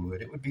really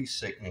would. It would be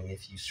sickening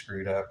if you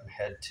screwed up and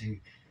had to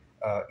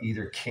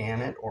either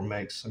can it or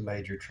make some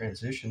major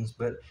transitions.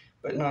 But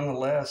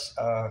nonetheless,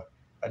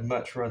 I'd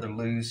much rather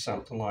lose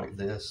something like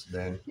this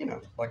than,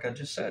 like I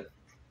just said.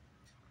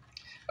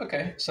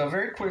 Okay, so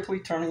very quickly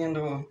turning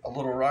into a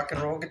little rock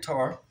and roll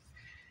guitar,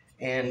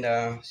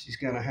 and she's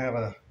gonna have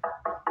a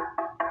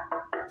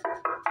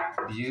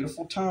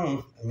beautiful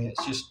tone. I mean,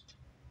 it's just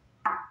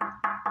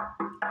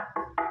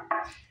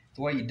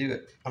the way you do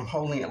it. I'm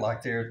holding it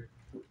like that,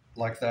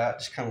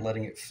 just kind of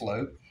letting it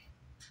float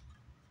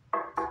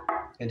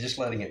and just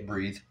letting it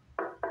breathe.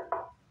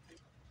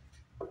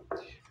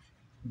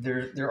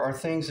 There are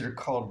things that are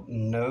called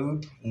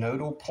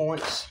nodal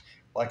points.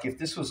 Like if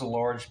this was a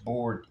large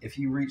board, if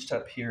you reached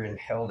up here and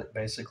held it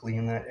basically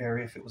in that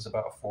area, if it was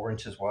about 4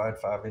 inches wide,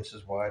 5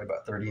 inches wide,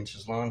 about 30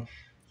 inches long,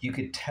 you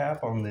could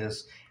tap on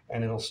this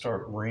and it'll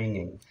start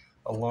ringing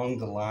along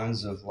the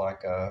lines of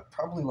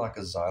probably like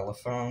a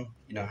xylophone.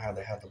 You know how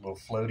they have the little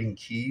floating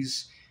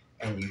keys,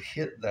 and you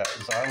hit that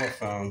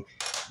xylophone,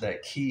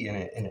 that key in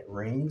it, and it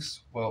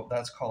rings. Well,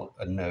 that's called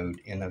a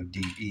node,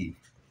 N-O-D-E.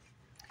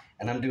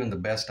 And I'm doing the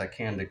best I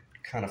can to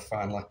kind of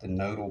find like the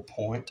nodal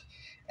point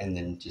and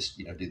then just,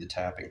 do the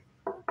tapping.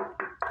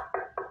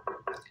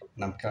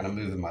 And I'm kind of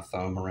moving my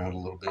thumb around a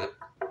little bit.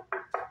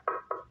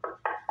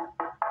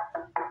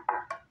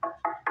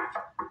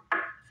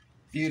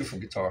 Beautiful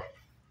guitar.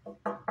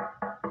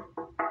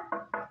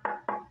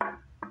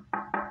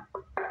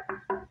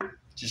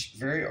 Just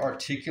very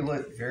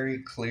articulate,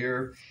 very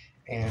clear,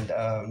 and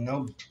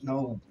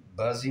no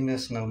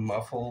buzziness, no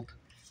muffled.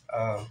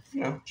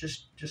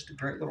 Just a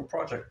great little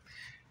project.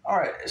 All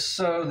right,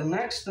 so the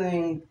next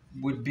thing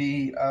would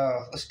be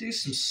let's do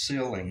some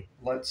sealing.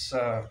 Let's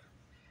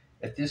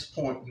at this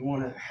point you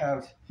want to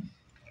have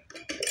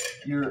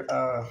your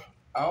I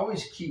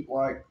always keep,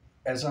 like,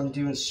 as I'm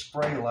doing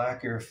spray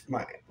lacquer, if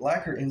my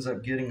lacquer ends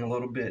up getting a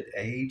little bit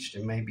aged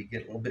and maybe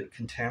get a little bit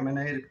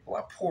contaminated,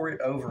 well, I pour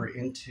it over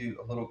into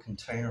a little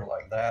container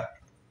like that,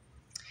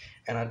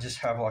 and I just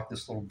have like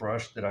this little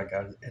brush that I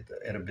got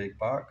at a big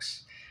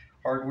box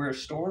hardware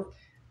store,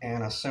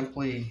 and I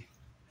simply,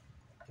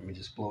 let me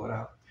just blow it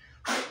out.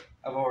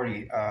 I've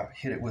already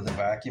hit it with a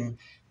vacuum,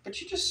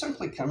 but you just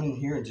simply come in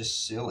here and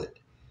just seal it.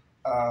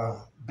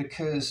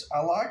 Because I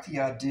like the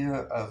idea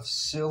of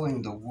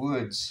sealing the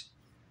woods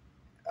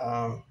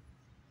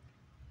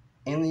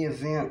in the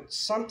event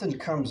something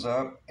comes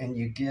up and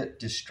you get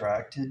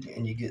distracted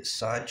and you get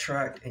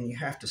sidetracked and you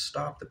have to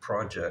stop the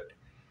project.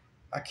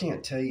 I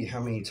can't tell you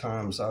how many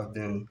times I've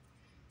been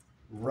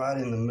right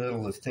in the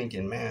middle of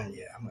thinking, man,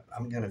 yeah,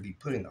 I'm going to be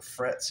putting the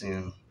frets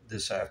in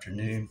this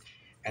afternoon.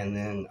 And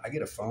then I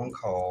get a phone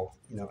call,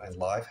 and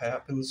life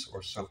happens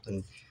or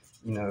something,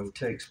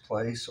 takes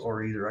place,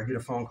 or either I get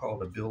a phone call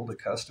to build a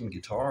custom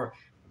guitar.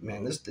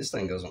 Man, this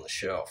thing goes on the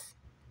shelf,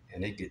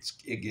 and it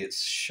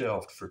gets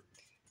shelved for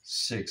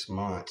 6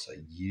 months,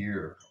 a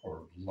year,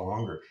 or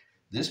longer.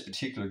 This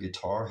particular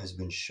guitar has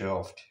been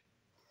shelved,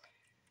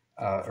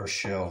 I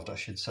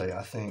should say,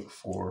 I think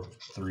for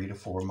 3 to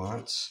 4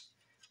 months,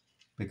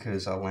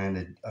 because I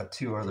landed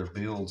 2 other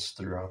builds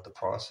throughout the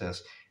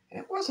process.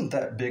 And it wasn't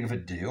that big of a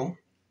deal.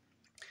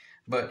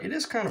 But it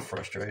is kind of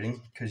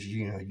frustrating because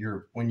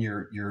when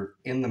you're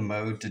in the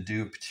mode to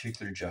do a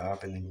particular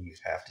job and then you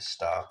have to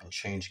stop and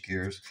change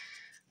gears.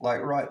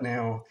 Like right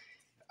now,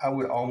 I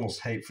would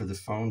almost hate for the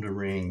phone to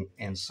ring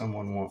and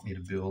someone want me to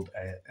build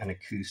an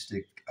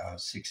acoustic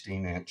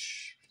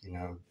 16-inch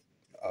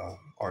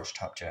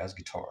archtop jazz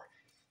guitar,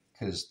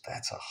 because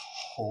that's a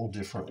whole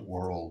different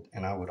world,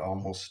 and I would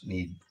almost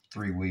need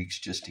 3 weeks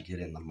just to get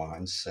in the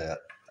mindset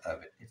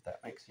of it, if that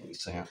makes any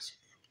sense.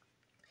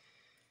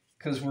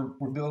 Because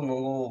we're building a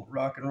little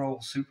rock and roll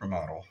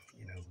supermodel,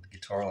 with a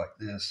guitar like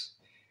this.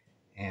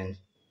 And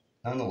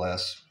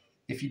nonetheless,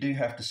 if you do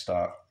have to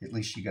stop, at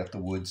least you got the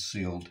wood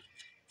sealed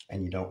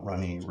and you don't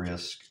run any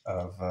risk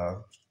of,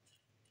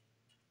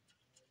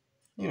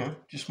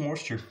 just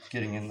moisture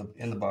getting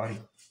in the body,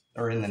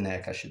 or in the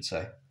neck, I should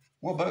say.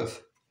 Well,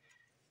 both.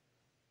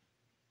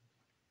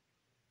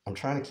 I'm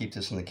trying to keep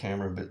this in the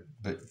camera,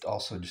 but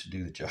also just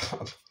do the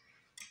job.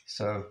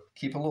 So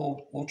keep a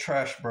little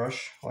trash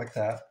brush like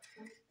that.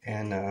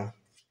 And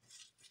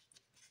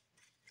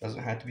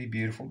doesn't have to be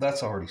beautiful.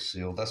 That's already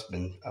sealed. That's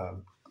been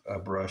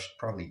brushed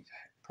probably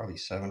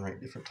 7 or 8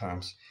 different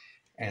times.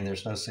 And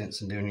there's no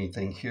sense in doing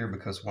anything here,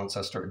 because once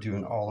I start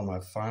doing all of my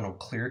final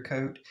clear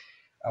coat,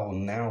 I will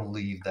now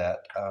leave that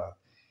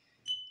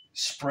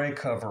spray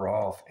cover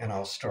off, and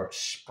I'll start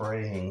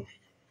spraying.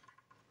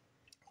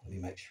 Let me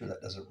make sure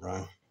that doesn't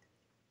run.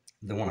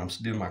 Then when I'm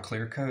doing my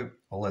clear coat,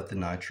 I'll let the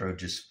nitro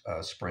just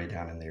spray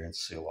down in there and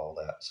seal all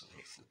that. So let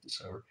me flip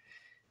this over.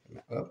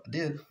 Well, I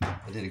did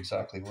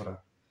exactly what I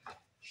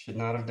should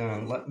not have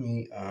done. Let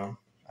me, I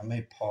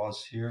may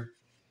pause here,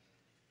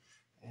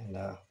 and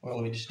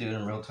let me just do it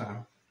in real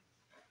time.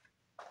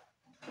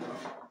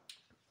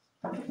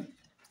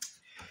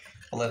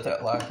 I'll let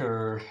that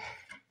lacquer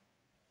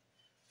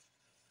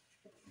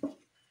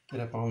get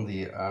up on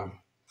the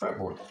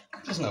fretboard.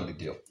 Just no big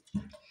deal.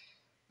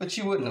 but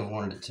you wouldn't have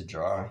wanted it to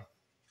dry.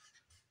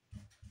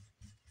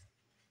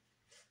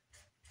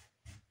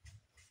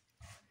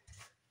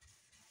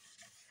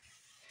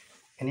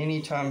 And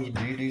anytime you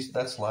do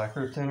that's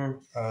lacquer thinner,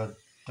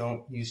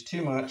 don't use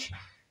too much.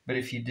 But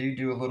if you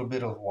do a little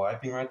bit of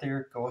wiping right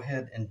there, go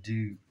ahead and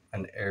do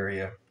an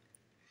area.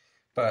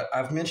 But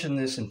I've mentioned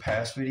this in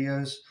past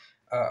videos.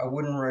 I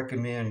wouldn't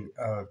recommend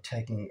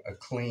taking a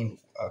clean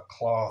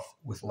cloth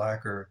with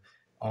lacquer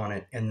on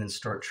it and then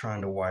start trying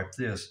to wipe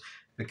this,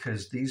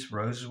 because these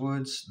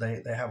rosewoods,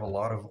 they have a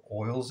lot of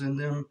oils in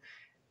them,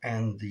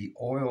 and the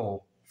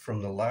oil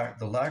from the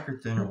lacquer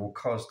thinner will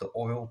cause the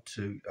oil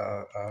to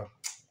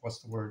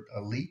what's the word,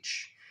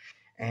 leach,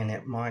 and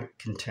it might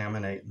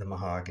contaminate the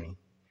mahogany.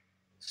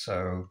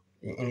 So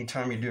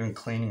anytime you're doing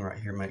cleaning right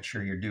here, make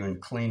sure you're doing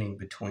cleaning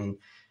between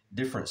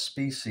different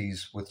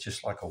species with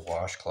just like a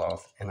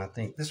washcloth. And I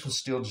think this one's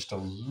still just a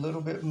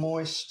little bit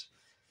moist,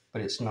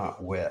 but it's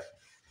not wet.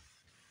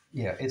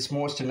 Yeah, it's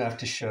moist enough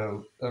to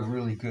show a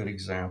really good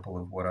example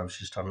of what I was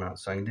just talking about.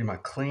 So I can do my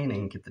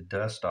cleaning, get the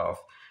dust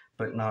off,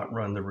 but not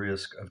run the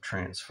risk of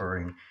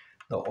transferring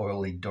the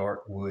oily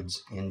dark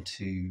woods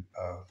into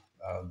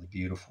the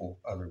beautiful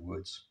other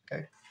woods.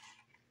 Okay.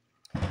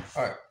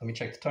 All right, let me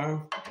check the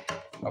time.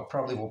 I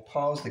probably will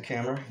pause the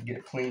camera, get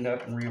it cleaned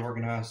up and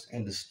reorganized,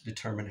 and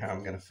determine how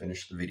I'm going to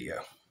finish the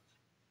video.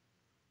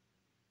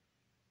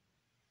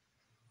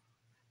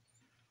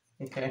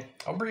 Okay,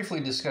 I'll briefly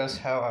discuss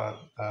how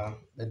I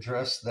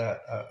address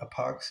that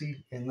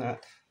epoxy in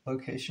that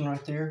location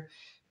right there,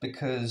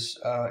 because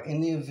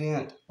in the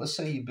event, let's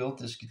say you built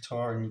this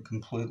guitar and you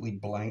completely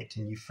blanked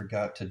and you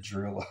forgot to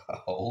drill a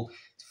hole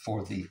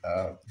for the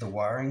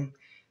wiring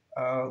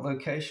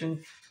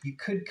location, you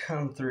could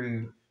come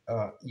through,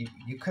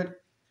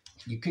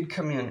 you could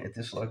come in at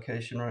this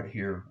location right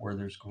here where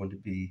there's going to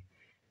be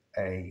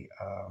a,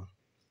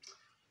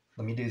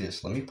 let me do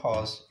this, let me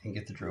pause and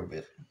get the drill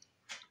bit.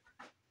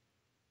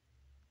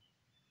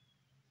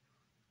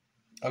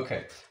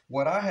 Okay,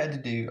 what I had to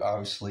do,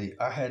 obviously,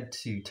 I had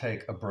to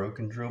take a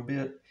broken drill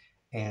bit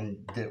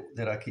and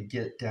that I could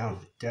get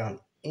down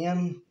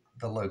in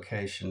the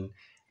location,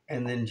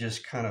 and then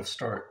just kind of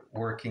start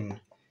working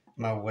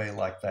my way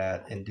like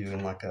that and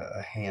doing like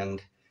a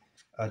hand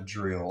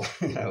drill,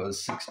 a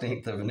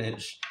 1/16 of an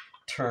inch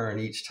turn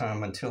each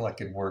time until I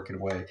could work it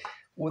away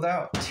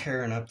without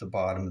tearing up the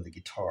bottom of the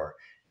guitar.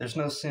 There's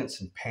no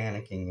sense in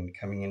panicking and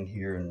coming in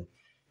here and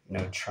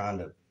trying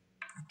to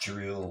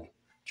drill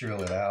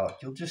it out.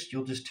 You'll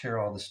just tear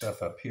all the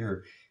stuff up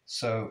here.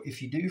 So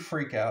if you do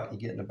freak out and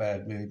you get in a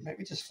bad mood,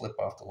 maybe just flip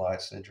off the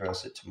lights and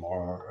address it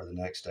tomorrow or the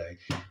next day,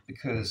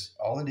 because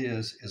all it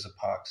is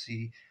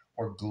epoxy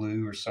or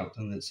glue or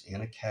something that's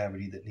in a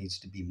cavity that needs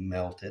to be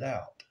melted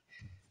out.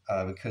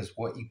 Because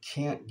what you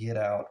can't get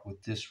out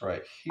with this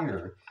right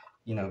here,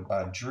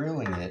 by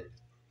drilling it,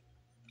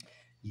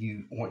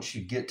 once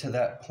you get to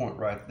that point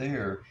right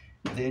there,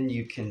 then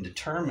you can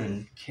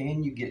determine,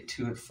 can you get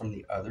to it from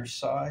the other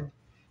side?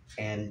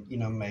 And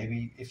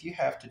maybe if you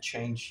have to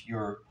change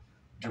your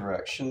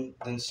direction,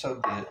 then so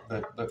be it.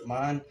 But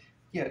mine,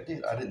 yeah, it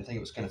did. I didn't think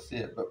it was going to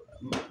fit, but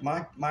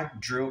my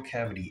drill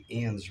cavity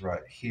ends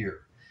right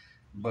here.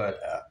 But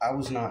I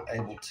was not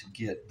able to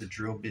get the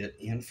drill bit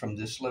in from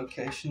this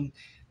location,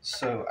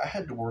 so I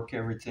had to work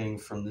everything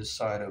from this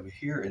side over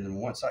here. And then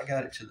once I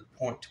got it to the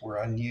point to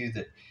where I knew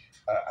that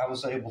I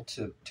was able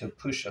to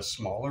push a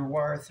smaller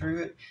wire through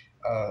it,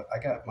 I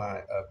got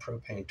my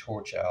propane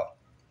torch out,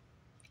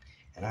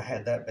 and I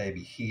had that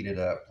baby heated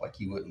up like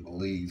you wouldn't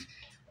believe.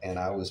 And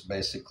I was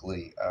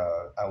basically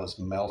I was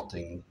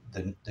melting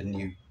the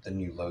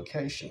new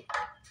location.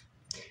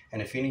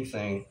 And if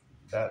anything,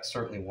 that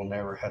certainly will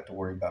never have to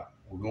worry about.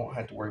 We won't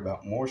have to worry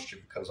about moisture,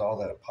 because all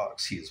that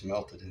epoxy is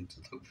melted into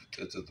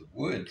the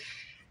wood,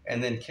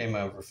 and then came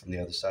over from the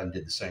other side and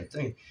did the same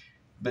thing.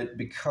 But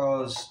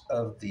because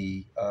of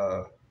the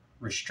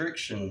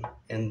restriction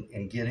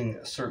in getting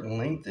a certain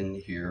length in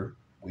here,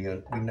 we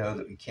know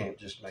that we can't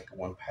just make a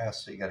one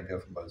pass, so you got to go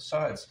from both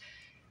sides.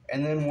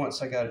 And then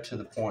once I got it to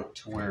the point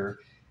to where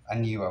I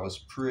knew I was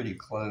pretty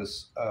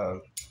close,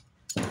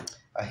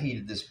 I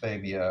heated this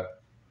baby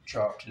up,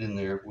 dropped it in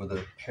there with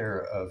a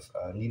pair of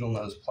needle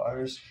nose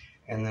pliers,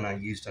 and then I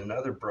used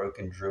another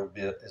broken drill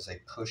bit as a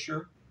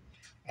pusher,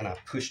 and I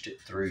pushed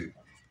it through.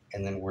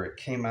 And then where it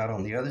came out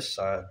on the other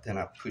side, then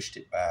I pushed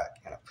it back,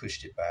 and I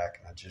pushed it back,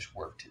 and I just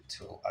worked it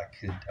till I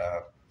could,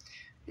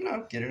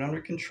 get it under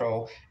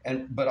control,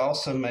 but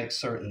also make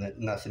certain that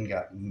nothing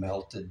got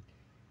melted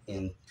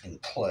in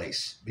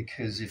place.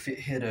 Because if it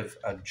had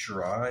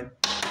dried,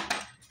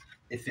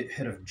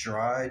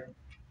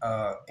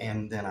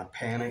 and then I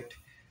panicked,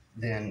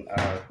 then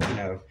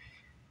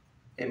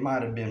it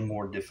might have been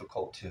more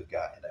difficult to have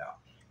gotten it out.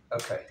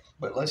 Okay,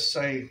 but let's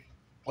say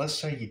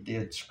you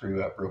did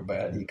screw up real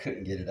bad and you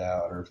couldn't get it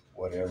out or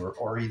whatever,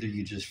 or either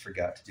you just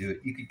forgot to do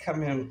it. You could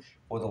come in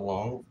with a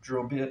long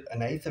drill bit.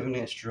 An 1/8 of an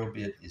inch drill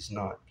bit is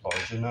not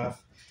large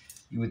enough.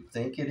 You would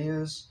think it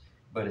is,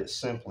 but it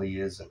simply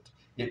isn't.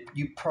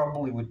 You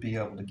probably would be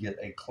able to get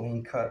a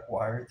clean cut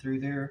wire through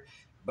there,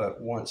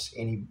 but once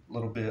any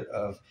little bit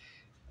of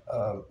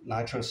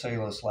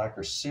nitrocellulose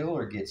lacquer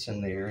sealer gets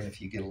in there, and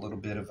if you get a little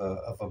bit of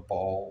a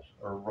ball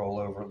or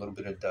rollover, a little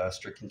bit of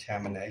dust or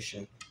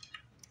contamination,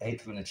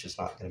 eighth of an inch is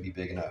not going to be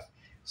big enough.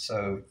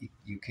 So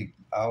you could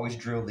I always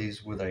drill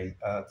these with a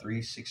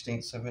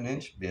 3/16 of an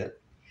inch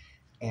bit,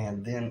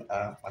 and then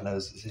my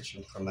nose is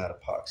itching from that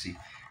epoxy.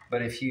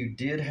 But if you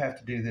did have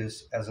to do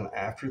this as an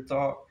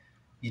afterthought,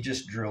 you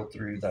just drill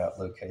through that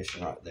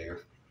location right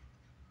there,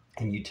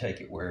 and you take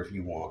it wherever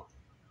you want.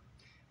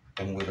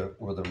 And with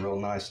a real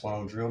nice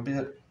long drill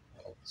bit,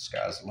 well, the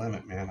sky's the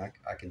limit, man.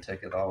 I can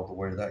take it all the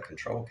way to that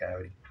control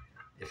cavity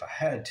if I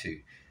had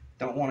to.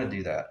 Don't want to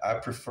do that. I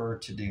prefer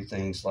to do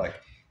things like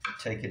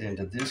take it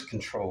into this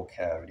control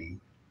cavity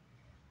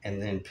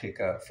and then pick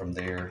up from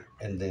there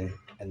and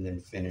then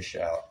finish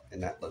out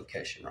in that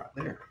location right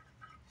there.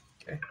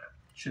 Okay,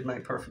 should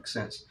make perfect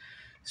sense.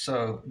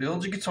 So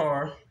build your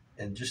guitar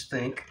and just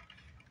think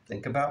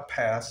about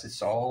paths.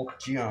 It's all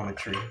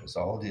geometry. That's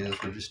all it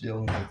is. We're just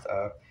dealing with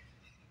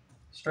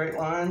straight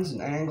lines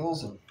and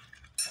angles and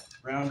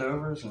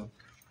roundovers and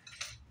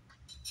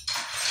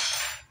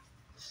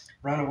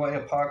runaway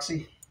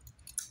epoxy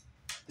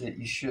that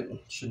you should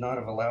not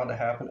have allowed to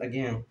happen.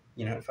 Again,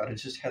 you know, if I'd have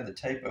just had the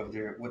tape over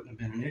there, it wouldn't have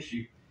been an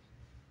issue.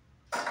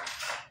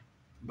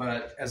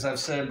 But as I've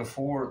said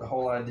before, the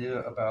whole idea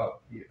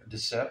about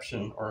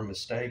deception or a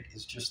mistake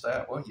is just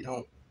that. Well, you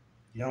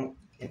don't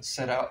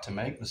set out to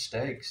make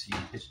mistakes.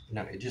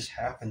 It just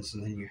happens,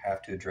 and then you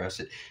have to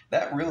address it.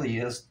 That really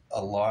is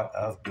a lot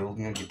of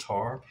building a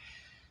guitar,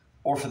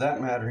 or for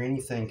that matter,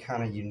 anything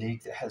kind of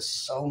unique that has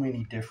so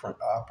many different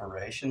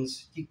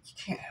operations. You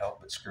can't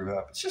help but screw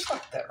up. It's just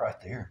like that right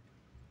there.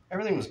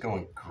 Everything was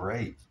going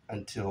great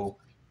until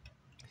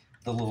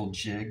the little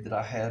jig that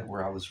I had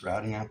where I was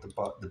routing out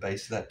the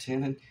base of that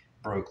tenon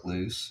broke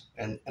loose,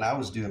 and I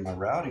was doing my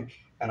routing,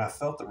 and I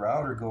felt the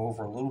router go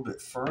over a little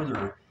bit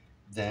further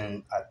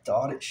than I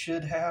thought it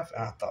should have,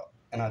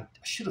 and I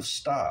should have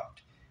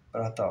stopped,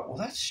 but I thought, well,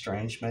 that's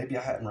strange. Maybe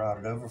I hadn't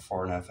routed over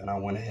far enough, and I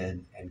went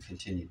ahead and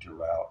continued to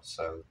route.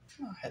 So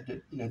I had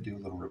to do a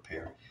little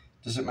repair.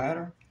 Does it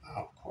matter?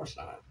 Oh, of course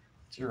not.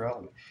 It's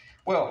irrelevant.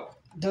 Well,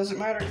 does it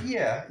matter?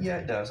 Yeah,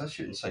 it does. I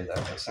shouldn't say that.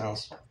 That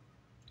sounds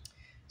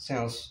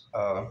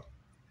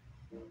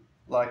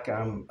like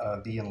I'm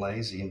being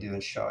lazy and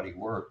doing shoddy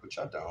work, which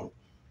I don't.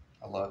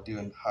 I love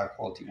doing high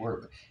quality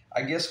work. But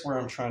I guess where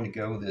I'm trying to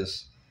go with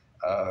this,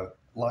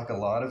 like a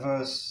lot of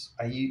us,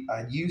 I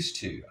used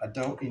to, I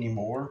don't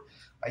anymore.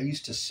 I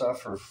used to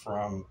suffer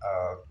from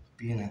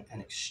being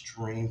an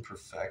extreme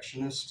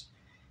perfectionist,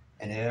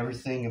 and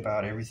everything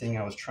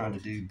I was trying to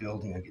do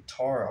building a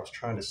guitar, I was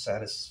trying to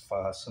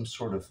satisfy some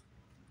sort of,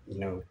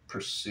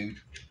 pursuit,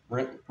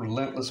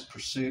 relentless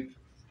pursuit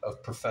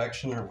of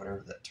perfection, or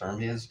whatever that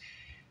term is.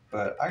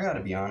 But I got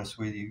to be honest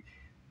with you,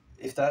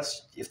 if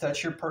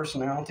that's your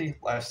personality,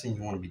 last thing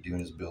you want to be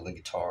doing is building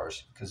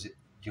guitars, because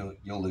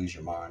you'll lose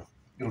your mind.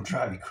 It'll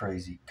drive you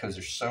crazy because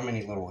there's so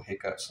many little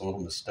hiccups and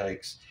little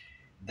mistakes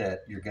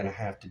that you're going to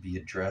have to be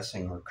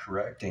addressing or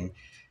correcting,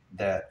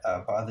 that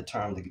by the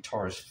time the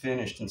guitar is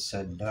finished and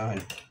said and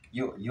done,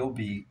 you'll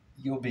be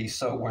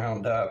so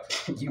wound up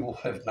you will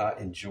have not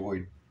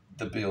enjoyed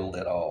the build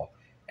at all,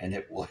 and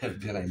it will have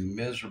been a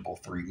miserable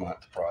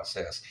 3-month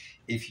process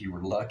if you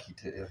were lucky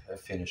to have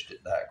finished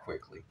it that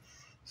quickly.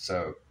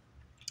 So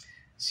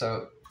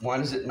why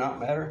does it not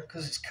matter?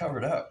 Because it's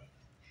covered up.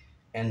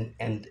 And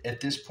at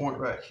this point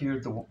right here,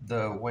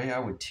 the way I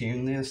would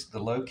tune this,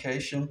 the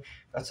location,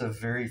 that's a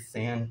very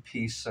thin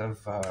piece of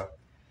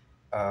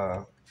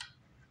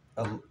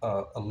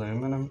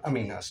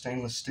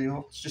stainless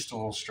steel. It's just a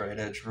little straight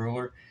edge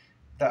ruler.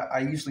 That I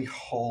usually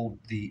hold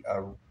the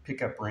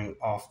pickup ring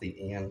off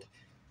the end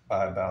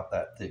by about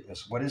that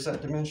thickness. What is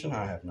that dimension?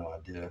 I have no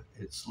idea.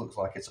 It looks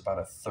like it's about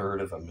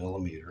 1/3 of a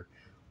millimeter,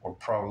 or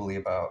probably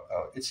about,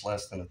 it's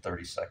less than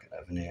 1/32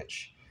 of an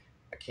inch.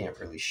 I can't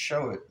really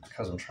show it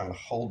because I'm trying to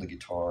hold the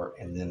guitar,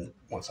 and then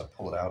once I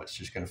pull it out, it's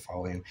just going to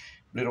fall in.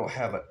 But it'll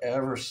have an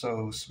ever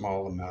so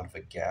small amount of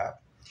a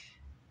gap.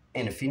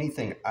 And if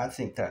anything, I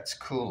think that's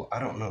cool. I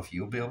don't know if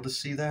you'll be able to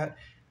see that,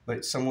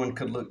 but someone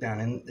could look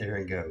down in there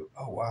and go,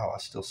 oh, wow, I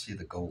still see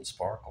the gold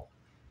sparkle.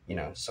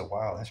 So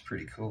wow, that's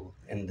pretty cool.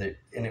 And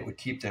it would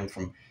keep them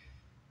from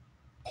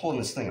pulling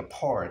this thing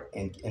apart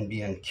and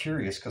being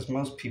curious, because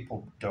most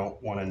people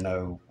don't want to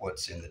know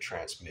what's in the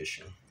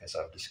transmission, as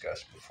I've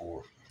discussed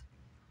before.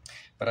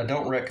 But I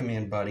don't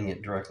recommend butting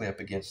it directly up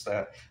against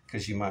that,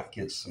 because you might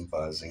get some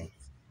buzzing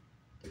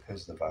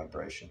because of the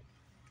vibration.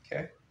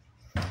 Okay,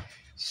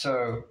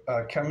 so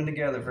coming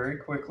together very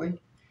quickly,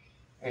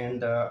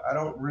 and I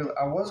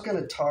was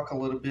going to talk a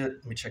little bit.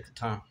 Let me check the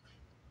time.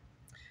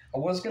 I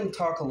was going to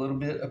talk a little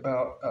bit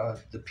about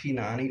the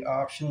P90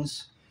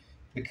 options,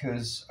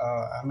 because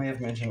I may have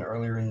mentioned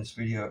earlier in this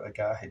video, a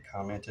guy had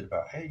commented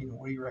about, hey,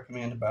 what do you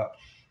recommend about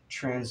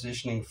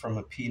transitioning from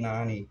a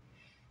P90,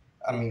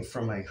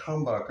 from a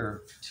humbucker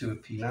to a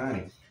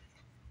P90?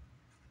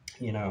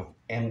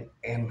 And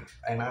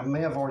I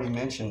may have already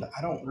mentioned,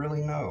 I don't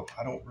really know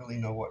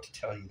what to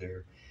tell you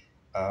there.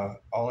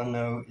 All I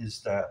know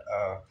is that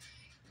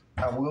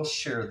I will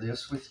share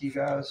this with you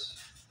guys.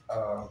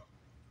 Uh,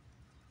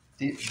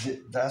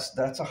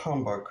 that's a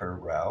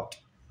humbucker route.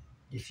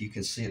 If you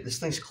can see it, this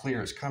thing's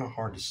clear. It's kind of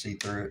hard to see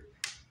through it,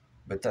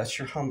 but that's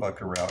your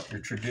humbucker route,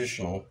 your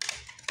traditional.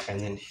 And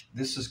then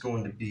this is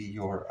going to be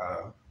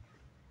your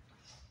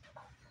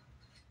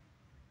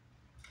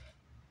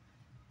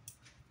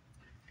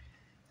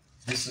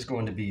this is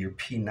going to be your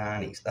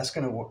P90s. That's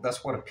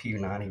what a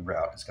P90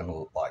 route is going to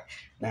look like.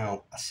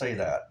 Now I say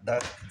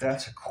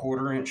that's a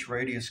 1/4 inch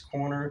radius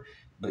corner,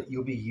 but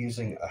you'll be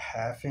using a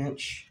half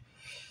inch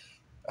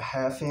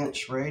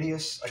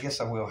radius. I guess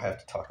I will have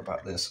to talk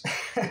about this.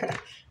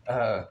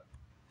 uh,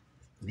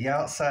 the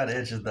outside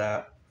edge of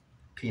that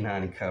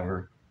P90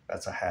 cover,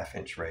 that's a half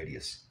inch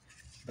radius.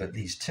 But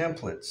these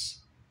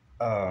templates,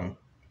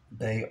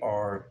 they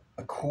are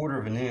a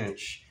 1/4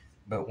 inch,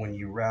 but when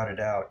you route it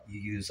out, you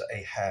use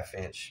a half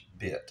inch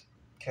bit.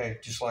 Okay,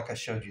 just like I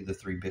showed you the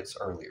 3 bits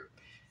earlier.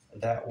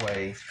 That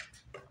way,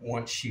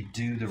 once you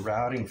do the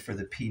routing for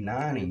the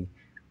P90,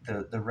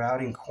 the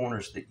routing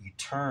corners that you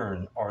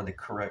turn are the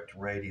correct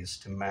radius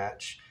to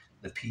match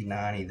the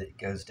P90 that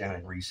goes down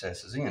and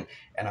recesses in.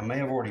 And I may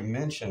have already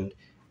mentioned,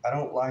 I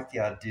don't like the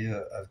idea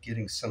of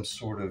getting some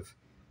sort of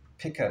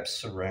pickup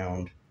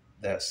surround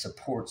that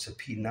supports a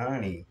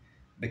P90,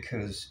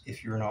 because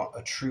if you're not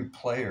a true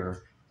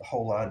player, the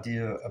whole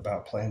idea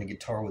about playing a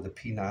guitar with a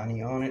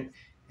P90 on it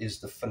is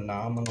the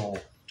phenomenal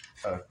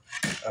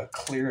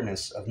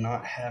clearness of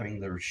not having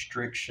the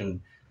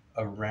restriction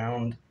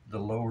around the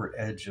lower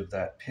edge of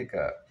that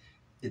pickup.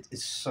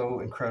 It's so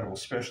incredible,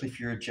 especially if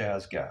you're a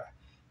jazz guy.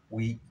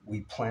 We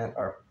plant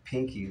our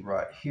pinky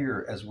right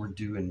here as we're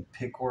doing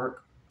pick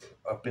work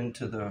up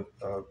into the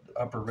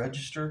upper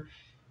register.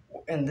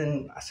 And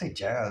then I say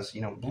jazz,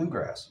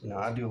 bluegrass.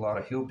 I do a lot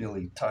of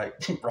hillbilly type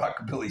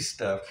rockabilly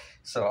stuff.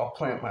 So I'll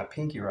plant my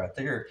pinky right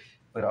there,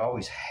 but I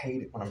always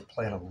hate it when I'm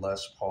playing a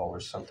Les Paul or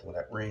something with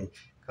that ring,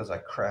 because I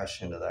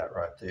crash into that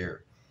right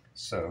there.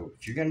 So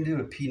if you're going to do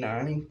a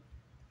P90,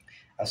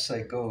 I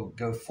say go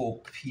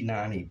full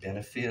P90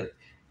 benefit,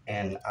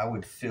 and I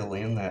would fill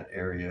in that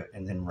area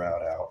and then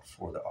route out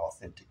for the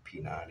authentic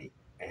P90.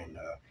 And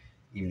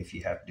even if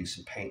you have to do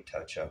some paint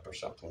touch up or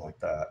something like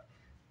that.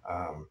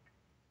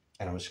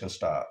 And I'm just going to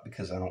stop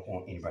because I don't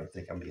want anybody to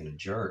think I'm being a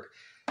jerk.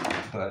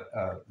 But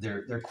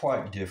they're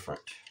quite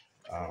different,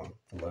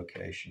 the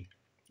location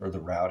or the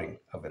routing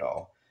of it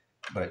all.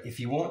 But if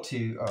you want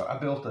to, I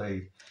built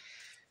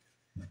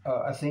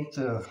I think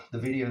the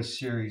video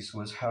series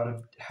was how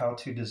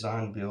to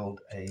design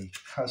build a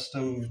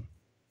custom,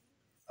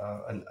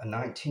 a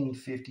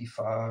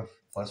 1955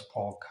 Les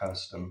Paul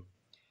custom,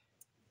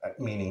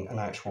 meaning an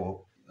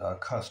actual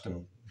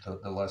custom,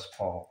 the Les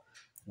Paul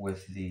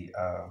with the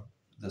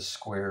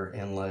square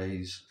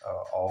inlays,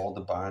 all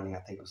the binding. I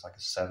think it was like a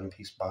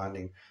 7-piece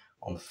binding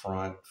on the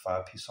front,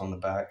 5-piece on the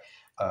back.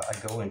 I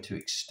go into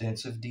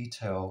extensive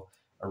detail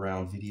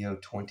around video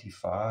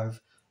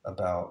 25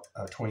 about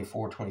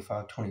 24,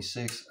 25,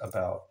 26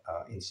 about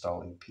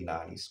installing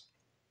P90s.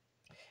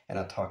 And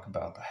I talk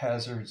about the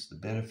hazards, the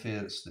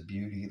benefits, the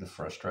beauty, the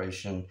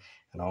frustration,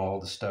 and all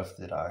the stuff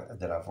that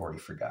I've already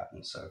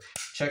forgotten. So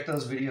check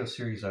those video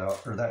series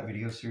out, or that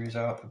video series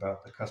out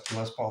about the custom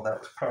Les Paul. That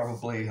was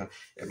probably,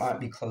 it might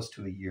be close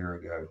to a year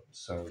ago.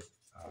 So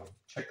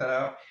check that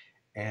out,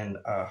 and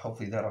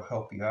hopefully that'll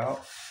help you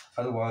out.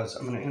 Otherwise,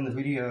 I'm going to end the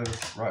video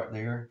right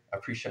there. I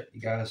appreciate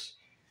you guys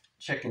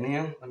checking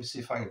in. Let me see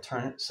if I can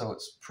turn it so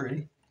it's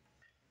pretty.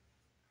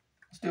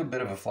 Let's do a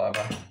bit of a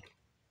flyby. So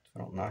I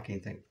don't knock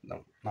anything,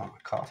 don't knock my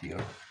coffee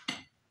over.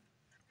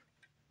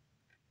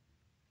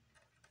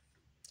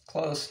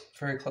 Close,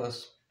 very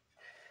close.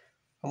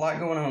 A lot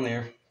going on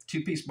there.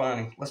 2-piece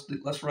binding.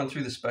 Let's run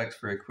through the specs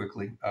very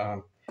quickly.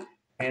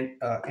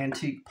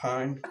 Antique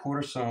pine,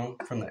 quarter sawn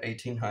from the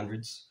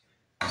 1800s.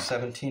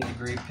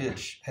 17-degree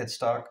pitch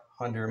headstock,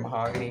 Honduran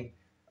mahogany,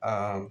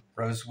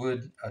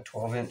 rosewood, a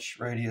 12-inch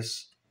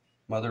radius,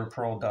 mother of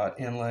pearl dot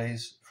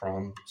inlays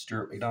from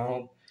Stuart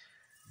McDonald.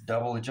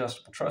 Double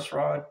adjustable truss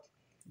rod.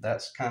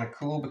 That's kind of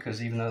cool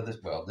because even though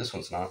this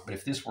one's not, but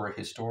if this were a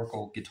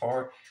historical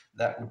guitar,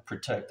 that would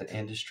protect the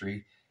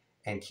industry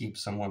and keep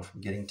someone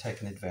from getting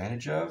taken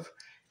advantage of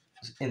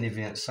in the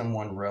event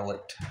someone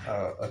relicked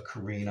a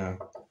Carina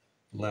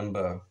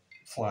Limba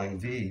Flying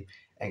V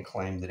and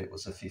claimed that it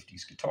was a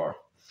 50s guitar.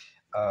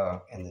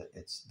 And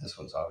this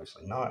one's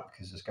obviously not,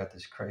 because it's got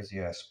this crazy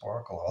ass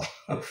sparkle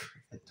all over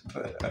it.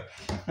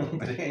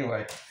 But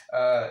anyway,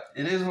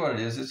 it is what it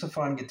is. It's a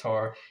fun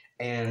guitar.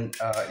 And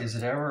is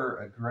it ever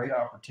a great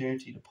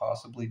opportunity to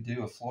possibly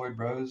do a Floyd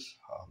Rose?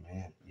 Oh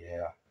man,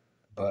 yeah.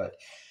 But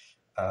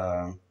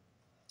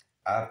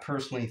I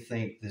personally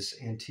think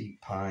this antique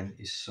pine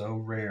is so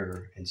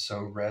rare and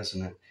so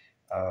resonant.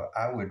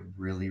 I would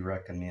really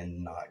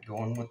recommend not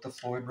going with the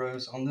Floyd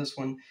Rose on this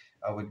one.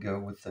 I would go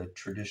with the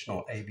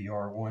traditional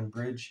ABR1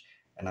 bridge,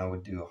 and I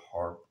would do a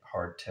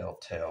hardtail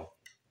tail,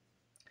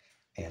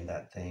 and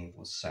that thing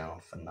will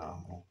sound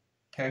phenomenal.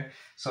 Okay,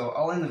 so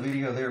I'll end the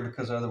video there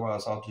because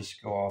otherwise I'll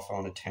just go off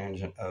on a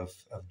tangent of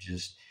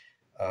just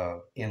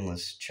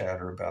endless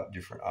chatter about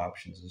different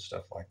options and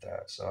stuff like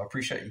that. So I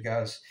appreciate you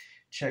guys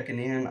checking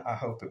in. I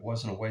hope it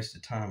wasn't a waste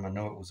of time. I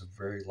know it was a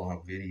very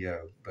long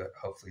video, but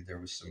hopefully there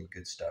was some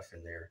good stuff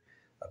in there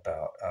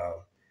about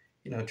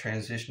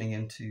transitioning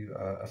into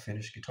a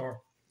finished guitar.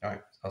 All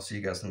right, I'll see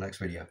you guys in the next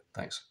video.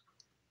 Thanks.